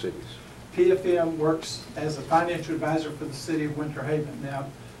for your cities? PFM works as a financial advisor for the city of Winter Haven. Now,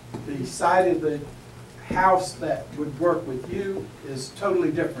 the side of the house that would work with you is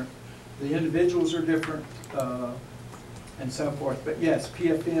totally different. The individuals are different, and so forth. But yes,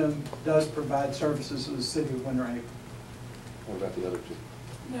 PFM does provide services to the city of Winter Haven. What about the other two?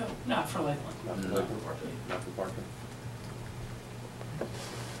 No, not for Lakeland. Not for Lakeland? Not for Parkland?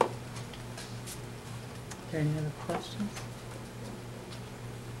 Are there any other questions?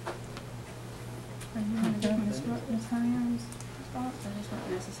 Are you going to give Ms. Hyams thoughts, or just not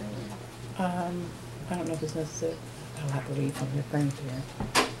necessary? I don't know if it's necessary. I'll have to read from your thing here.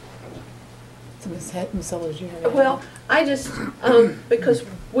 So Ms. Sellers, you have any? Well, I just, because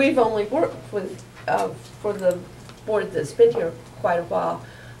we've only worked with, for the board that's been here quite a while,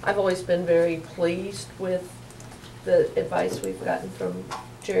 I've always been very pleased with the advice we've gotten from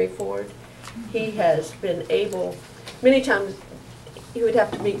Jerry Ford. He has been able, many times, he would have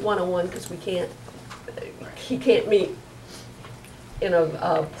to meet one-on-one because he can't meet in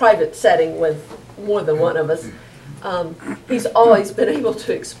a private setting with more than one of us. He's always been able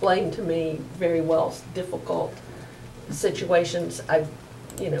to explain to me very well difficult situations.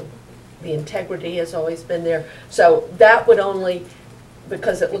 The integrity has always been there. So that would only,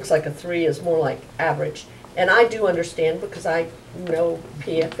 because it looks like a 3 is more like average. And I do understand, because I know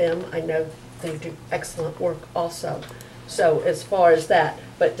PFM, I know they do excellent work also. So as far as that,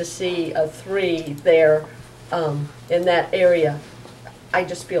 but to see a 3 there in that area, I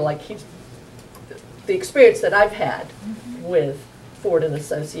just feel like the experience that I've had with Ford and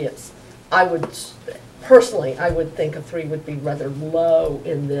Associates, I would think a 3 would be rather low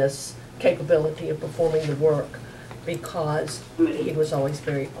in this capability of performing the work, because he was always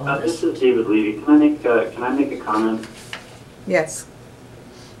very honest. This is David Levy. Can I make a comment? Yes.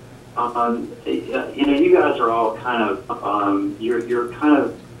 You guys are all kind of you're kind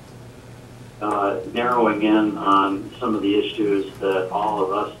of narrowing in on some of the issues that all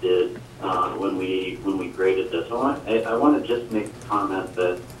of us did when we graded this. I want to just make a comment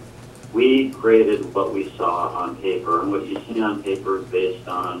that we graded what we saw on paper, and what you see on paper is based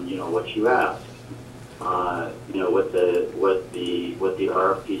on, you know, what you ask. You know, what the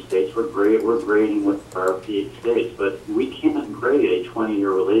RFP states, we're grading what the RFP states, but we can't grade a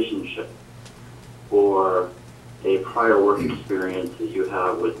 20-year relationship for a prior work experience that you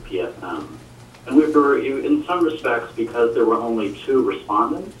have with PFM. And we were, in some respects, because there were only 2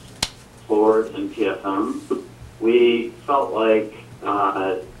 respondents, Ford and PFM, we felt like,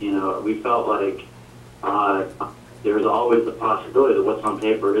 you know, there's always the possibility that what's on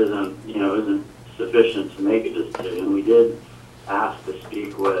paper isn't sufficient to make a decision. We did ask to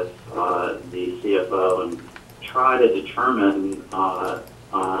speak with the CFO and try to determine a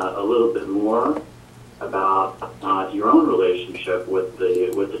little bit more about your own relationship with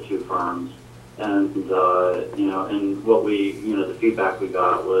the 2 firms. And you know, and what the feedback we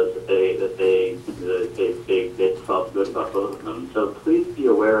got was that they felt good about both of them. So please be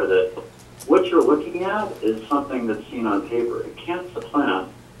aware that what you're looking at is something that's seen on paper. It can't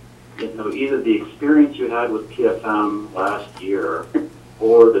supplant, you know, either the experience you had with PFM last year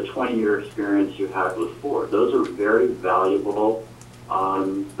or the 20-year experience you had with Ford. Those are very valuable.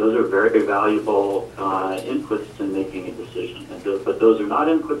 Inputs in making a decision, but those are not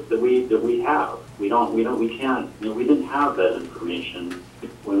inputs that we have. We can't. You know, we didn't have that information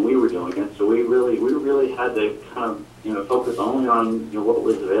when we were doing it, so we really had to kind of, you know, focus only on, you know, what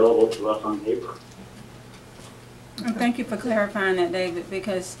was available to us on paper. And thank you for clarifying that, David,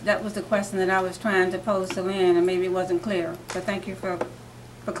 because that was the question that I was trying to pose to Lynn, and maybe it wasn't clear. So thank you for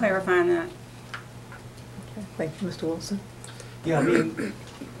clarifying that. Okay. Thank you, Mr. Wilson. Yeah, I mean,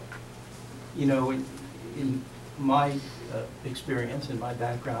 you know, in my experience and my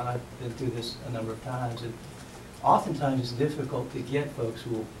background, I've been through this a number of times, and oftentimes it's difficult to get folks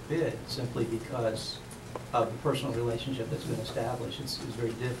who will bid simply because of the personal relationship that's been established. It's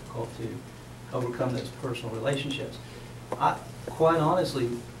very difficult to overcome those personal relationships. Quite honestly,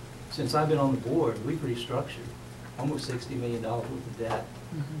 since I've been on the board, we've restructured almost $60 million worth of debt.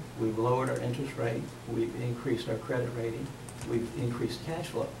 Mm-hmm. We've lowered our interest rate. We've increased our credit rating. We've increased cash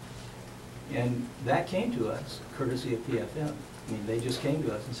flow. And that came to us courtesy of PFM. I mean, they just came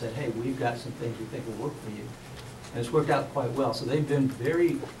to us and said, hey, we've got some things we think will work for you. And it's worked out quite well. So they've been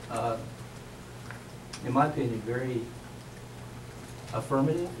very, in my opinion, very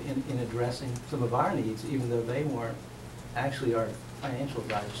affirmative in addressing some of our needs, even though they weren't actually our financial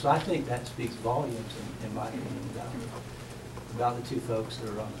advisors. So I think that speaks volumes, in my opinion, about the 2 folks that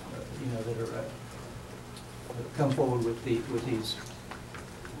are on, you know, that are come forward with these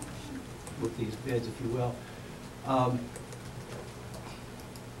bids, if you will.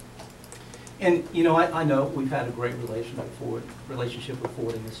 And you know, I know we've had a great relationship with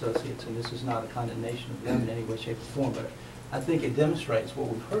Ford and Associates, and this is not a condemnation of them in any way, shape, or form, but I think it demonstrates what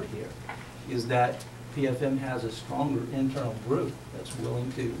we've heard here, is that PFM has a stronger internal group that's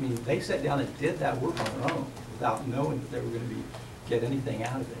willing to, I mean, they sat down and did that work on their own without knowing that they were going to get anything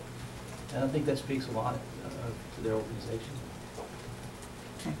out of it. And I think that speaks a lot to their organization.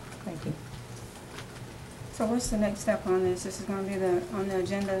 Okay, thank you. So what's the next step on this? This is going to be on the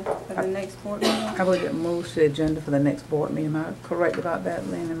agenda for the next board meeting? I believe it moves to the agenda for the next board meeting. Am I correct about that,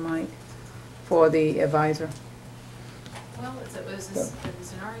 Lynn and Mike, for the advisor? Well, it was an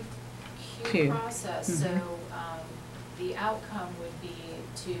RFQ process, so the outcome would be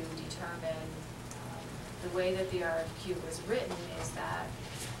to determine, the way that the RFQ was written is that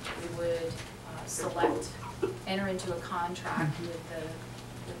we would enter into a contract with the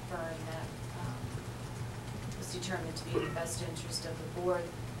firm that was determined to be in the best interest of the board.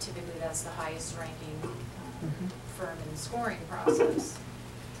 Typically, that's the highest ranking firm in the scoring process.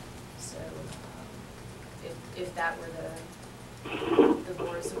 So if that were the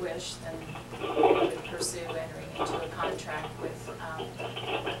board's wish, then we would pursue entering into a contract with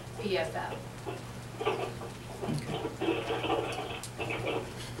PFM.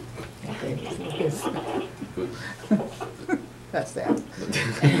 That's that.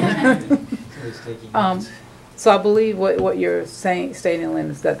 So I believe what you're stating,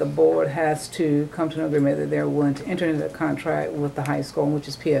 Lynn, is that the board has to come to an agreement that they're willing to enter into a contract with the high school, which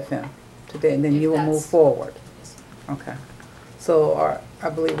is PFM, today, and then you will move forward. Okay. So I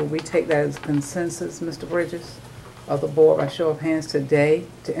believe will we take that as consensus, Mr. Bridges, of the board by show of hands today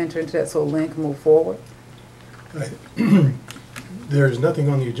to enter into that so Lynn can move forward? There is nothing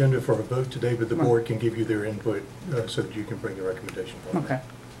on the agenda for a vote today, but the board can give you their input so that you can bring the recommendation forward. Okay.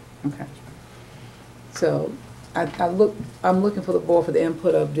 Okay. So I'm looking for the board for the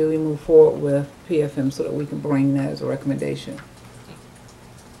input of, do we move forward with PFM so that we can bring that as a recommendation?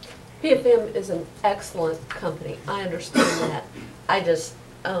 PFM is an excellent company. I understand that. I just,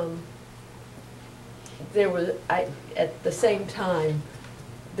 there was, at the same time,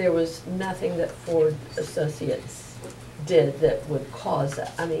 there was nothing that Ford Associates did that would cause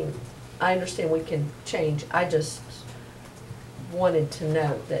that. I mean, I understand we can change, I just wanted to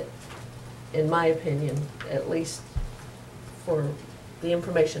note that, in my opinion, at least for the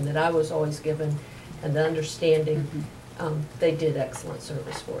information that I was always given and the understanding, they did excellent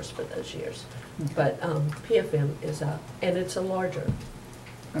service for us for those years. But PFM is and it's a larger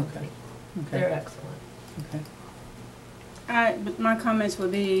company. They're excellent. But my comments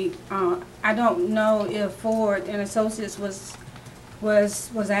would be, I don't know if Ford and Associates was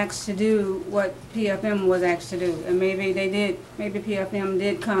asked to do what PFM was asked to do, and maybe they did. Maybe PFM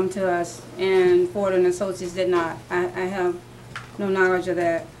did come to us, and Ford and Associates did not. I have no knowledge of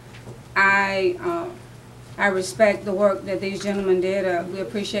that. I respect the work that these gentlemen did. We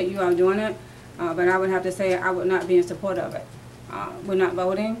appreciate you all doing it, but I would have to say I would not be in support of it. We're not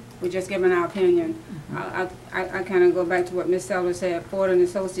voting. We're just giving our opinion. I kind of go back to what Ms. Sellers said. Ford and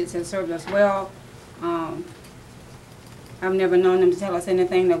Associates have served us well. I've never known them to tell us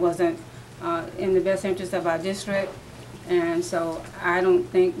anything that wasn't in the best interest of our district. And so I don't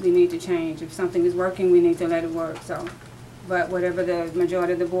think we need to change. If something is working, we need to let it work. So, but whatever the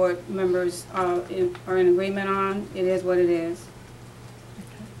majority of the board members are in agreement on, it is what it is.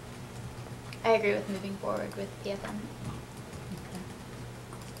 I agree with moving forward with PFM.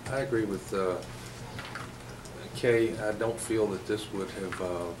 I agree with Kay. I don't feel that this would have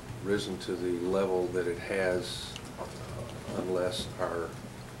risen to the level that it has unless our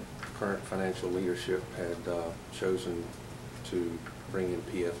current financial leadership had chosen to bring in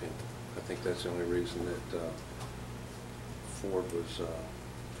PFM. I think that's the only reason that Ford was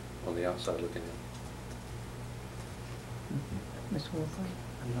on the outside looking in. Mr. Wilson?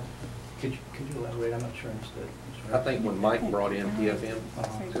 Could you elaborate? I'm not sure I understood. I think when Mike brought in PFM,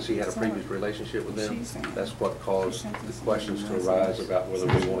 because he had a previous relationship with them, that's what caused the questions to arise about whether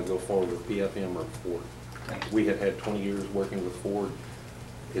we want to go forward with PFM or Ford. We had had 20 years working with Ford.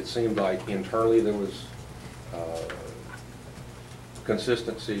 It seemed like internally there was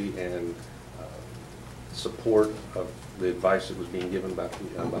consistency and support of the advice that was being given by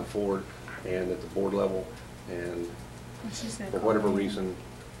Ford and at the board level, and for whatever reason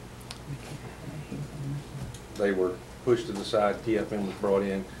they were pushed to the side. PFM was brought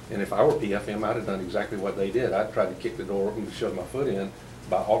in, and if I were PFM, I'd have done exactly what they did. I'd tried to kick the door open to shove my foot in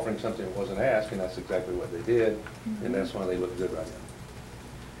by offering something that wasn't asked, and that's exactly what they did, and that's why they look good right now.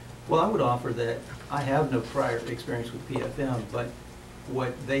 Well, I would offer that I have no prior experience with PFM, but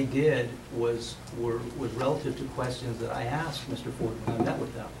what they did was relative to questions that I asked Mr. Ford when I met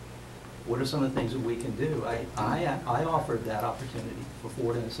with them. What are some of the things that we can do? I offered that opportunity for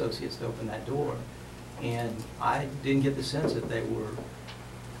Ford and Associates to open that door, and I didn't get the sense that they were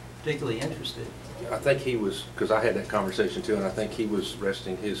particularly interested. I think he was, because I had that conversation too, and I think he was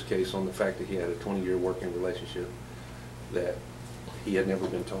resting his case on the fact that he had a 20-year working relationship that he had never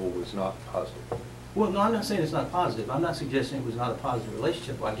been told was not positive. Well, no, I'm not saying it's not positive. I'm not suggesting it was not a positive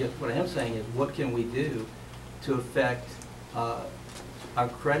relationship. I guess what I am saying is, what can we do to affect our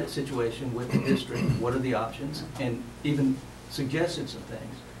credit situation with the district? What are the options? And even suggested some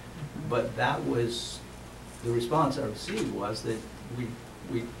things. But that was, the response I received was that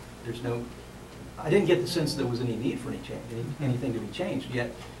there's no, I didn't get the sense there was any need for any change, anything to be changed.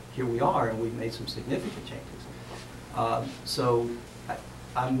 Yet here we are, and we've made some significant changes. So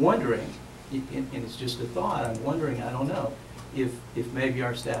I'm wondering, and it's just a thought, I'm wondering, I don't know, if maybe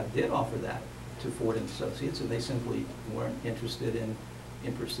our staff did offer that to Ford and Associates, and they simply weren't interested in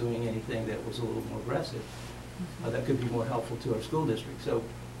pursuing anything that was a little more aggressive, that could be more helpful to our school district. So,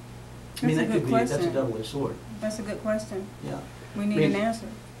 I mean, that's a double-edged sword. That's a good question. Yeah. We need an answer.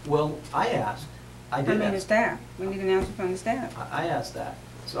 Well, I did ask. The staff. We need an answer from the staff. I asked that.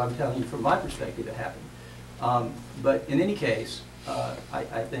 So I'm telling you from my perspective it happened. But in any case,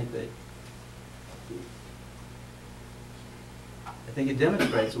 I think that it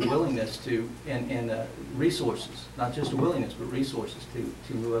demonstrates a willingness to, and resources, not just a willingness, but resources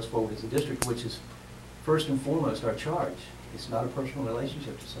to move us forward as a district, which is first and foremost our charge. It's not a personal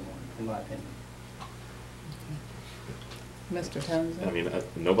relationship to someone, in my opinion. Mr. Townsend? I mean,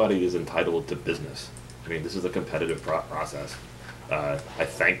 nobody is entitled to business. I mean, this is a competitive process. I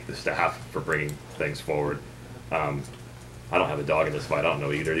thank the staff for bringing things forward. I don't have a dog in this fight. I don't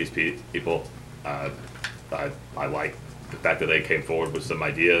know either of these people. I like the fact that they came forward with some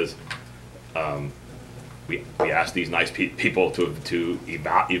ideas. We asked these nice people to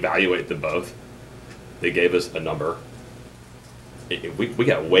evaluate them both. They gave us a number. We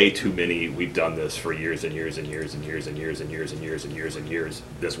got way too many. We've done this for years and years and years and years and years and years and years and years and years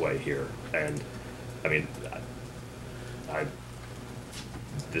this way here, and I mean,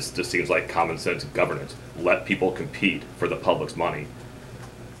 this just seems like common sense governance. Let people compete for the public's money,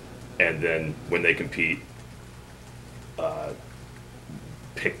 and then when they compete,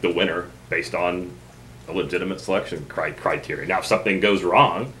 pick the winner based on a legitimate selection criteria. Now, if something goes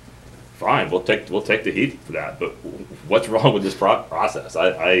wrong, fine, we'll take the heat for that. But what's wrong with this process?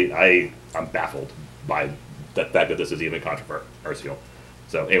 I'm baffled by the fact that this is even controversial.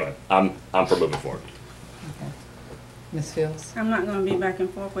 So anyway, I'm for moving forward. Okay. Ms. Fields? I'm not going to be back and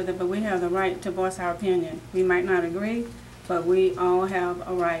forth with it, but we have the right to voice our opinion. We might not agree, but we all have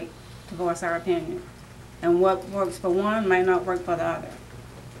a right to voice our opinion. And what works for one might not work for the other.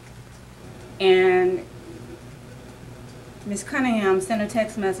 And Ms. Cunningham sent a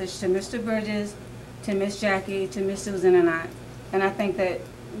text message to Mr. Bridges, to Ms. Jackie, to Ms. Susan and I. And I think that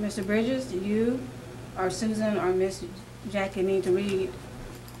Mr. Bridges, you or Susan or Ms. Jackie need to read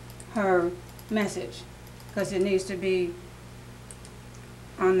her message because it needs to be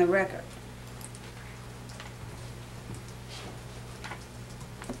on the record.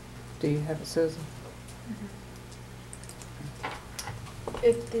 Do you have it, Susan?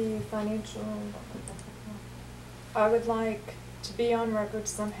 If the financial, I would like to be on record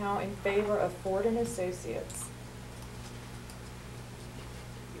somehow in favor of Ford and Associates.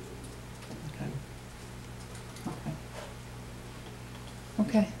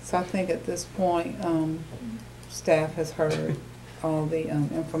 Okay, so I think at this point, staff has heard all the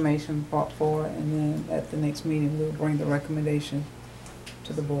information brought forward, and then at the next meeting, we'll bring the recommendation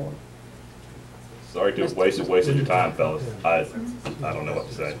to the board. Sorry to have wasted your time, fellas. I don't know what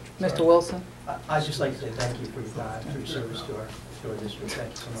to say. Mr. Wilson? I'd just like to say thank you for your time, for your service to our district.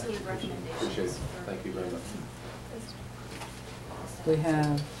 Thank you so much. Appreciate it. Thank you very much. We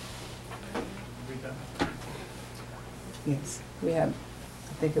have, yes, we have,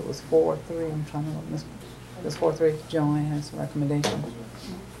 I think it was 4-3, I'm trying to look, it was 4-3, Joanne has a recommendation.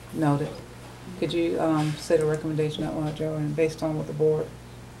 Noted. Could you say the recommendation out loud, Joanne, based on what the board?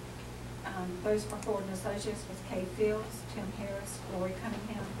 Those for Ford and Associates was Kay Fields, Tim Harris, Lori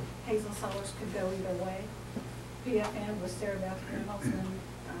Cunningham. Hazel Sellers could go either way. PFM was Sarah Beth Greenholzman,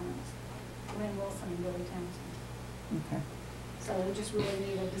 Lynn Wilson, and Billy Townsend. Okay. So we just really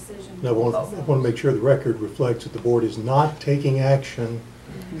need a decision. Now, I want to make sure the record reflects that the board is not taking action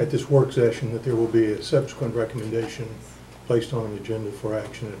at this work session, that there will be a subsequent recommendation placed on an agenda for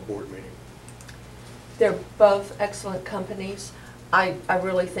action at a board meeting. They're both excellent companies. I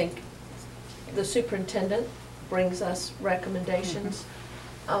really think the superintendent brings us recommendations.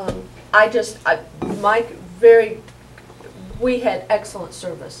 We had excellent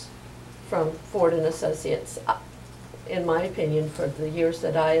service from Ford and Associates. In my opinion, for the years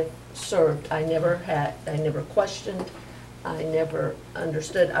that I have served, I never questioned, I never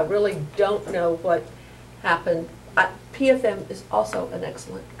understood. I really don't know what happened. PFM is also an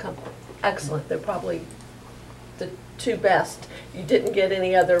excellent company. Excellent. They're probably the two best. You didn't get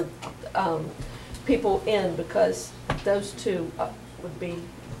any other people in because those two would be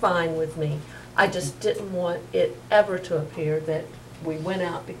fine with me. I just didn't want it ever to appear that we went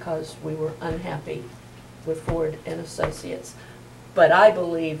out because we were unhappy with Ford and Associates. But I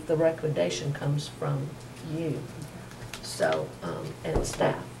believe the recommendation comes from you, so, and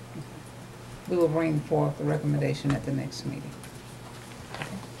staff. We will bring forth the recommendation at the next meeting.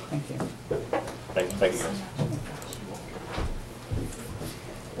 Thank you. Thank you, guys.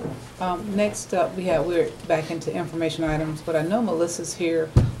 Next up, we're back into information items, but I know Melissa's here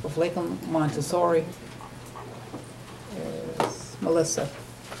with Lakeland Montessori. There's Melissa.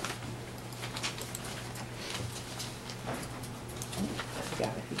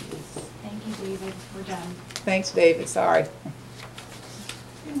 Thank you, David. We're done. Thanks, David. Sorry.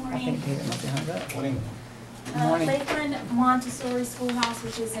 Good morning. I think David must be hung up. Morning. Morning. Lakeland Montessori Schoolhouse,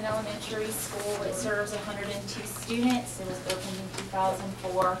 which is an elementary school, it serves 102 students. It was opened in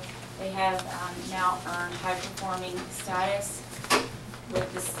 2004. They have now earned high-performing status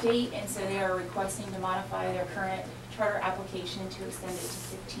with the state, and so they are requesting to modify their current charter application to extend it to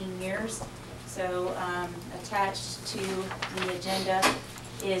 15 years. So attached to the agenda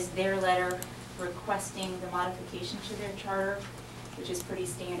is their letter requesting the modification to their charter, which is pretty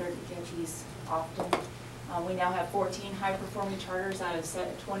standard. We get these often. We now have 14 high-performing charters out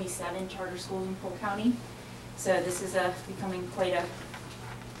of 27 charter schools in Polk County. So this is becoming quite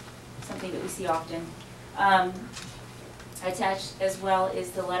something that we see often. Attached as well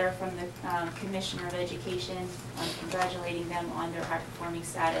is the letter from the Commissioner of Education congratulating them on their high-performing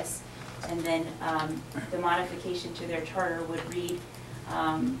status. And then the modification to their charter would read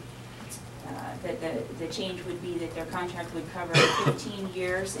that the change would be that their contract would cover 15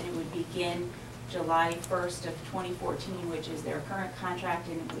 years and it would begin July 1st of 2014, which is their current contract,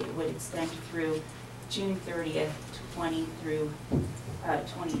 and it would extend through June 30th, 20 through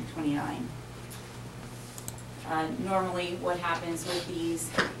 2029. Normally, what happens with these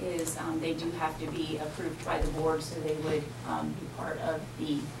is they do have to be approved by the board, so they would be part of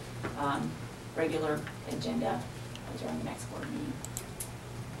the regular agenda during the next board meeting.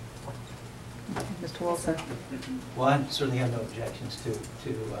 Mr. Wilson? Well, I certainly have no objections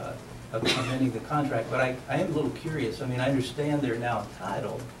to amending the contract, but I am a little curious. I mean, I understand they're now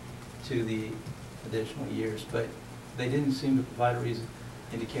entitled to the additional years, but they didn't seem to provide a reason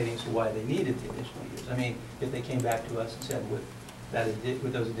indicating as to why they needed the additional years. I mean, if they came back to us and said with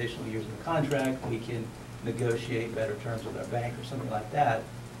those additional years in the contract, we can negotiate better terms with our bank or something like that,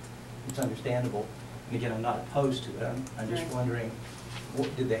 it's understandable. And again, I'm not opposed to it. I'm just wondering,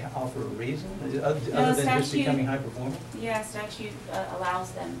 did they offer a reason other than just becoming high performing? Yeah, statute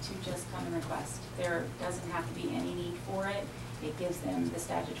allows them to just come and request. There doesn't have to be any need for it. It gives them the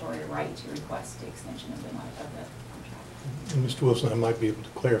statutory right to request the extension of the contract. And Mr. Wilson, I might be able to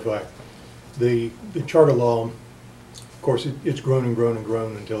clarify. The charter law, of course, it's grown and grown and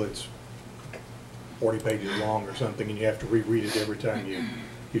grown until it's 40 pages long or something, and you have to reread it every time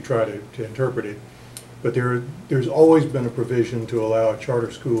you try to interpret it. But there's always been a provision to allow a charter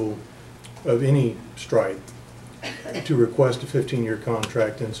school of any stripe to request a 15-year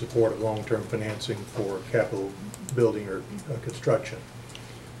contract in support of long-term financing for capital building or construction.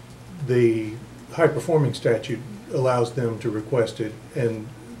 The high-performing statute allows them to request it,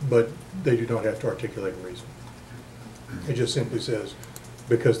 but they do not have to articulate a reason. It just simply says,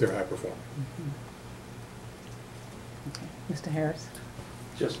 because they're high-performing. Mr. Harris?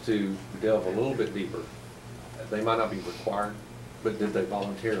 Just to delve a little bit deeper, they might not be required, but did they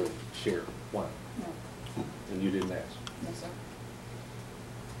voluntarily share? Why? No. And you didn't ask? No, sir.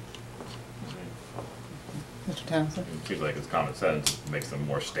 Mr. Townsend? It seems like it's common sense. It makes them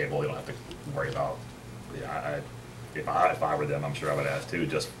more stable. They don't have to worry about. If I were them, I'm sure I would ask too,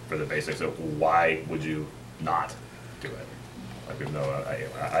 just for the basics of why would you not do it? Like, even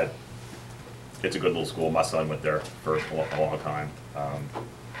though it's a good little school. My son went there for a long time.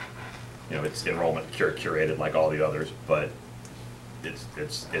 You know, it's enrollment curated like all the others, but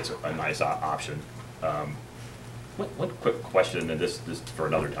it's a nice option. One quick question, and this for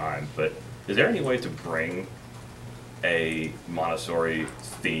another time, but is there any way to bring a Montessori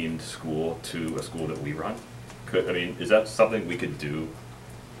themed school to a school that we run? Is that something we could do?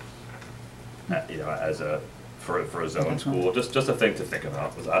 You know, as for a zone school, just a thing to think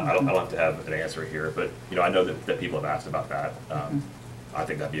about. I don't have to have an answer here, but you know, I know that people have asked about that. I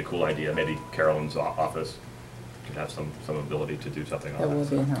think that'd be a cool idea. Maybe Carolyn's office could have some ability to do something on that. That will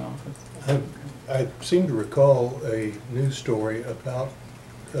be in her office. I seem to recall a news story about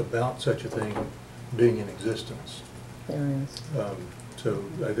such a thing being in existence. There is. So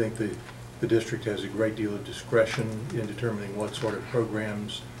I think the district has a great deal of discretion in determining what sort of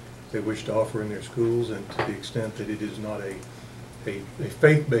programs they wish to offer in their schools, and to the extent that it is not a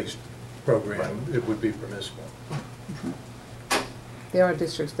faith-based program, it would be permissible. There are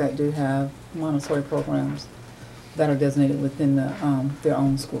districts that do have Montessori programs that are designated within their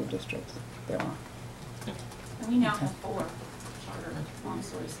own school districts. There are. And we now have 4 charter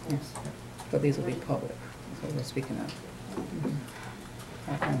Montessori schools. But these will be public. That's what we're speaking of.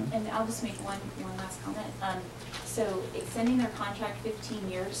 And I'll just make one last comment. So extending their contract 15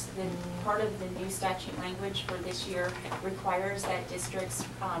 years, then part of the new statute language for this year requires that districts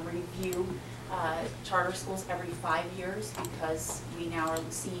review charter schools every 5 years, because we now are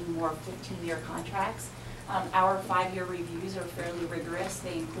seeing more 15-year contracts. Our 5-year reviews are fairly rigorous.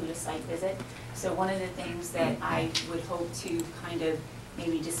 They include a site visit. So one of the things that I would hope to kind of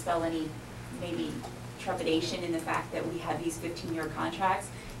maybe dispel any maybe trepidation in the fact that we have these 15-year contracts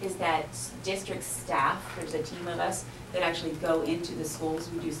is that district staff, there's a team of us that actually go into the schools.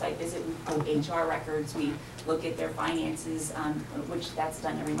 We do site visit, we pull HR records, we look at their finances, which that's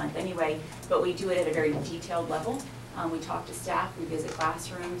done every month anyway, but we do it at a very detailed level. We talk to staff, we visit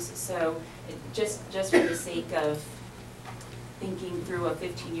classrooms, so just for the sake of thinking through a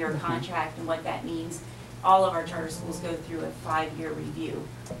 15-year contract and what that means, all of our charter schools go through a 5-year review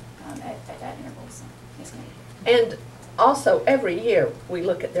at that interval. So, yes, ma'am. And also, every year, we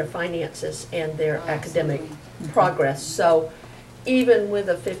look at their finances and their academic progress. So even with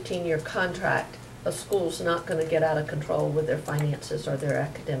a 15-year contract, a school's not going to get out of control with their finances or their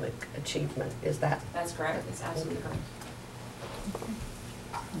academic achievement. Is that? That's correct. It's absolutely correct.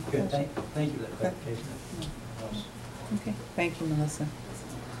 Good. Thank you for that clarification. Okay. Thank you, Melissa.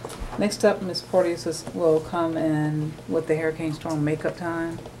 Next up, Ms. Porteous will come in with the hurricane storm makeup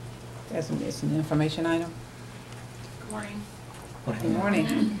time. It's an information item. Good morning. Good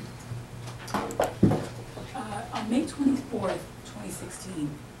morning. On May 24th, 2016,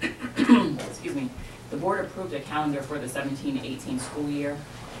 excuse me, the board approved a calendar for the 17-18 school year.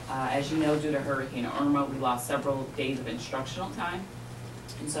 As you know, due to Hurricane Irma, we lost several days of instructional time.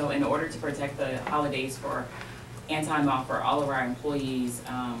 And so in order to protect the holidays and time off for all of our employees,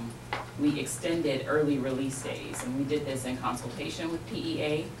 we extended early release days. And we did this in consultation with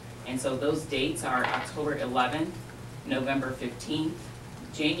PEA. And so those dates are October 11th, November 15th,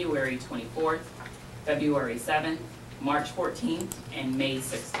 January 24th, February 7th, March 14th, and May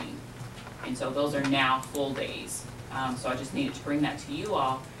 16th. And so those are now full days. So I just needed to bring that to you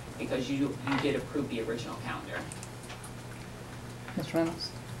all because you did approve the original calendar. Ms.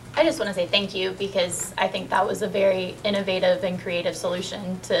 Reynolds? I just want to say thank you because I think that was a very innovative and creative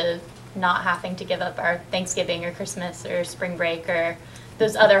solution to not having to give up our Thanksgiving or Christmas or spring break or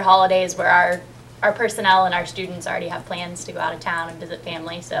those other holidays where our personnel and our students already have plans to go out of town and visit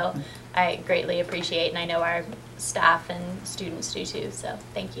family. So I greatly appreciate, and I know our staff and students do too, so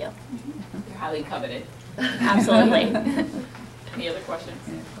thank you. They're highly coveted. Absolutely. Any other questions?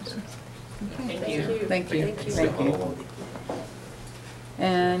 Thank you. Thank you. Thank you.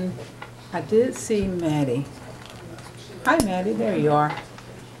 And I did see Maddie. Hi, Maddie. There you are.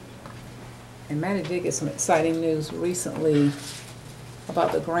 And Maddie did get some exciting news recently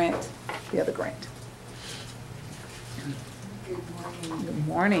about the grant, the other grant. Good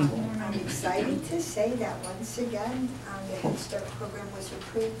morning. I'm excited to say that once again, the Head Start program was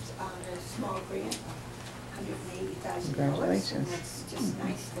approved on a small grant, $180,000. Congratulations. And that's just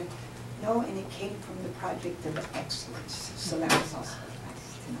nice to know, and it came from the Project of Excellence, so that was also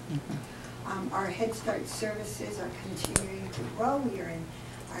nice to know. Our Head Start services are continuing to grow. We are in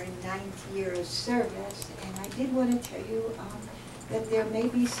our 9th year of service, and I did want to tell you that there may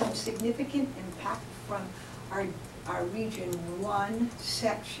be some significant impact from our Region 1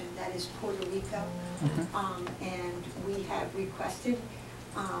 section, that is Puerto Rico, and we have requested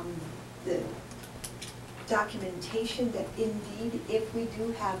the documentation that indeed, if we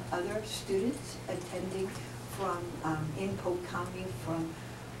do have other students attending from in Polk County from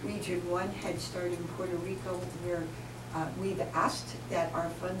Region 1 Head Start in Puerto Rico, we've asked that our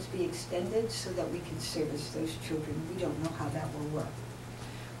funds be extended so that we can service those children. We don't know how that will work.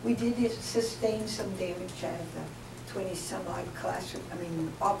 We did sustain some damage out of the 20-some-odd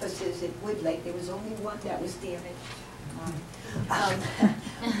offices at Woodlake. There was only one that was damaged.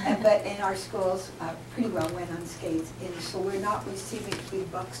 But in our schools, pretty well went unscathed. And so we're not receiving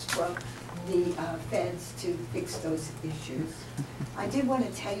big bucks from the feds to fix those issues. I did want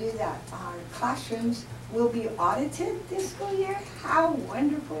to tell you that our classrooms will be audited this school year. How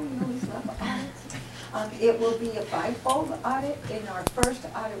wonderful. We always love audits. It will be a bifold audit, and our first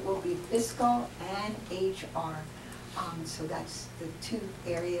audit will be fiscal and HR. So that's the two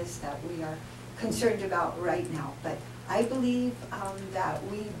areas that we are concerned about right now. But I believe that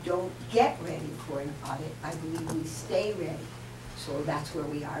we don't get ready for an audit. I believe we stay ready. So that's where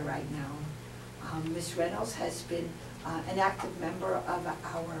we are right now. Ms. Reynolds has been an active member of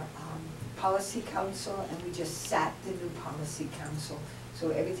our policy council, and we just sat the new policy council. So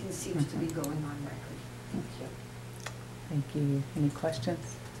everything seems to be going on record. Thank you. Thank you. Any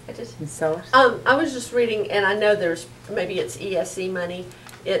questions? Ms. Sellers? I was just reading, and I know there's, maybe it's ESE money.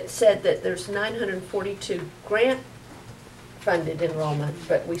 It said that there's 942 grant-funded enrollment,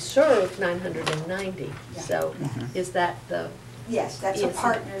 but we serve 990. Yeah. So is that the Yes, that's ESE? A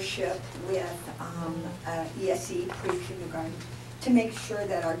partnership with ESE, pre-kindergarten, to make sure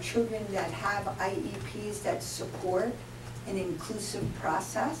that our children that have IEPs that support an inclusive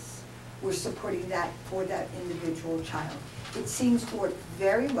process, we're supporting that for that individual child. It seems to work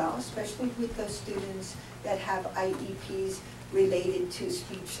very well, especially with those students that have IEPs related to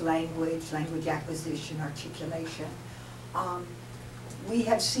speech language, language acquisition, articulation. We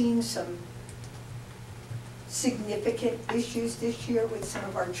have seen some significant issues this year with some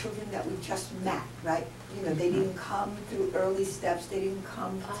of our children that we just met, right? You know, they didn't come through early steps, they didn't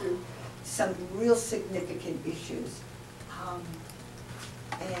come through some real significant issues.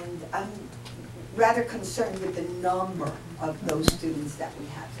 And I'm rather concerned with the number of those students that we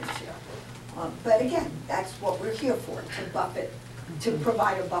have this year. But again, that's what we're here for, to buff it, to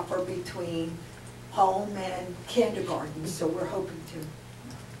provide a buffer between home and kindergarten. So we're hoping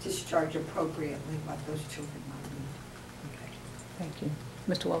to discharge appropriately what those children might need. Okay. Thank you.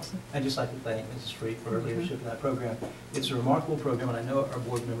 Mr. Wilson? I'd just like to thank Mrs. Street for her leadership in that program. It's a remarkable program, and I know our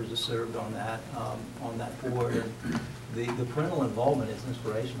board members have served on that board. And the parental involvement is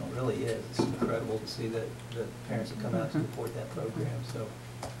inspirational, it really is. It's incredible to see that the parents have come out to support that program. So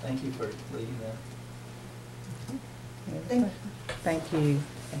Thank you for leading that. Thank you.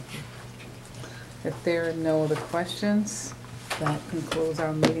 Thank you. If there are no other questions, that concludes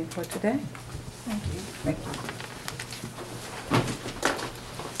our meeting for today. Thank you. Thank you.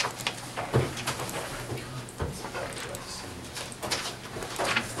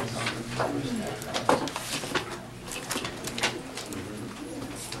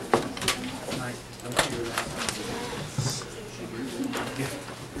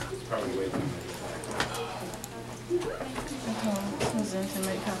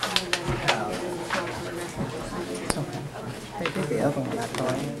 They did the other one, I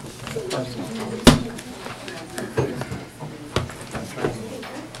thought. The first one.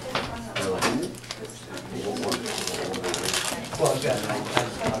 Well, again, I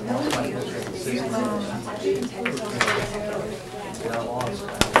lost my consistency. And I lost.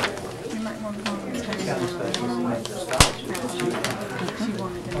 You might want to call this Kind of respect. She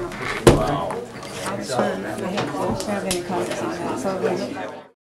wanted to know. Wow. I was sure I had to have any comments on that, so